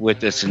up. Stick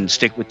with us and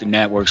stick with the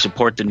network.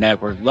 Support the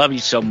network. Love you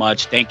so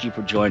much. Thank you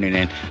for joining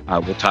in.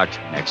 We'll talk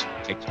to you next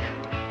week. Take care.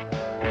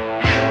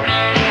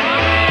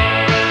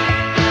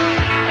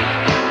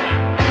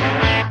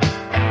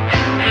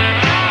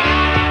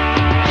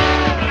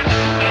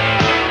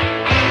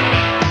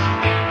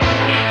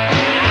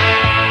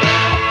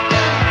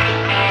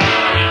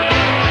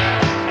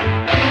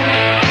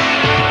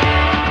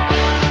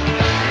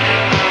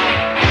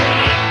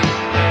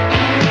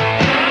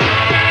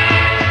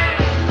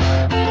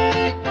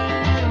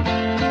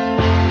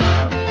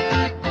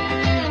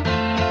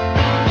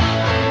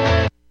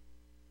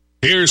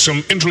 Here's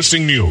some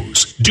interesting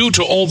news. Due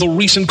to all the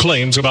recent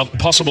claims about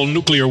possible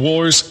nuclear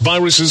wars,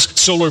 viruses,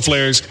 solar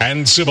flares,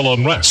 and civil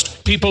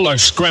unrest, people are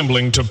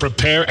scrambling to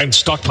prepare and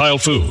stockpile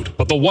food.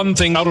 But the one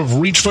thing out of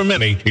reach for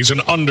many is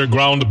an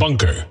underground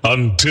bunker.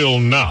 Until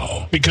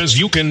now. Because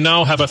you can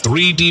now have a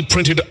 3D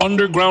printed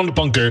underground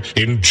bunker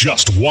in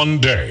just one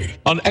day.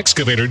 An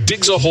excavator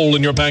digs a hole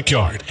in your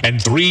backyard, and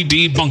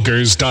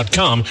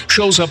 3dbunkers.com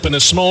shows up in a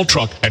small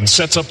truck and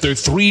sets up their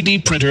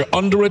 3D printer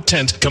under a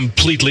tent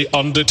completely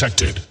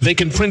undetected. They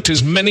can print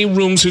as many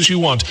rooms as you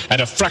want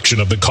at a fraction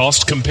of the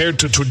cost compared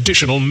to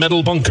traditional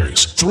metal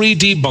bunkers.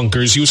 3D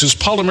Bunkers uses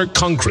polymer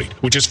concrete,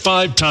 which is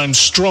 5 times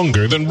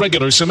stronger than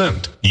regular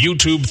cement.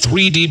 YouTube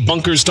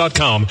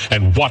 3dbunkers.com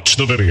and watch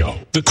the video.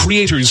 The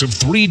creators of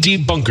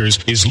 3D Bunkers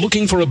is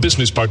looking for a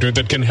business partner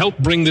that can help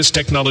bring this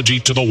technology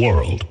to the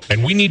world.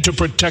 And we need to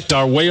protect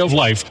our way of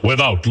life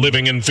without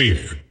living in fear.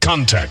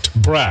 Contact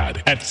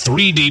Brad at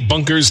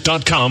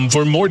 3dbunkers.com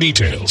for more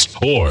details,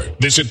 or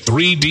visit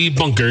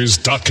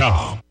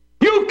 3dbunkers.com.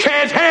 You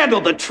can't handle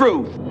the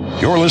truth.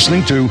 You're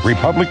listening to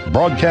Republic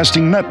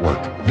Broadcasting Network.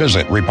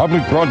 Visit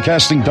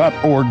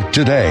republicbroadcasting.org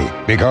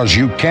today, because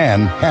you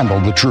can handle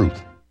the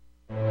truth.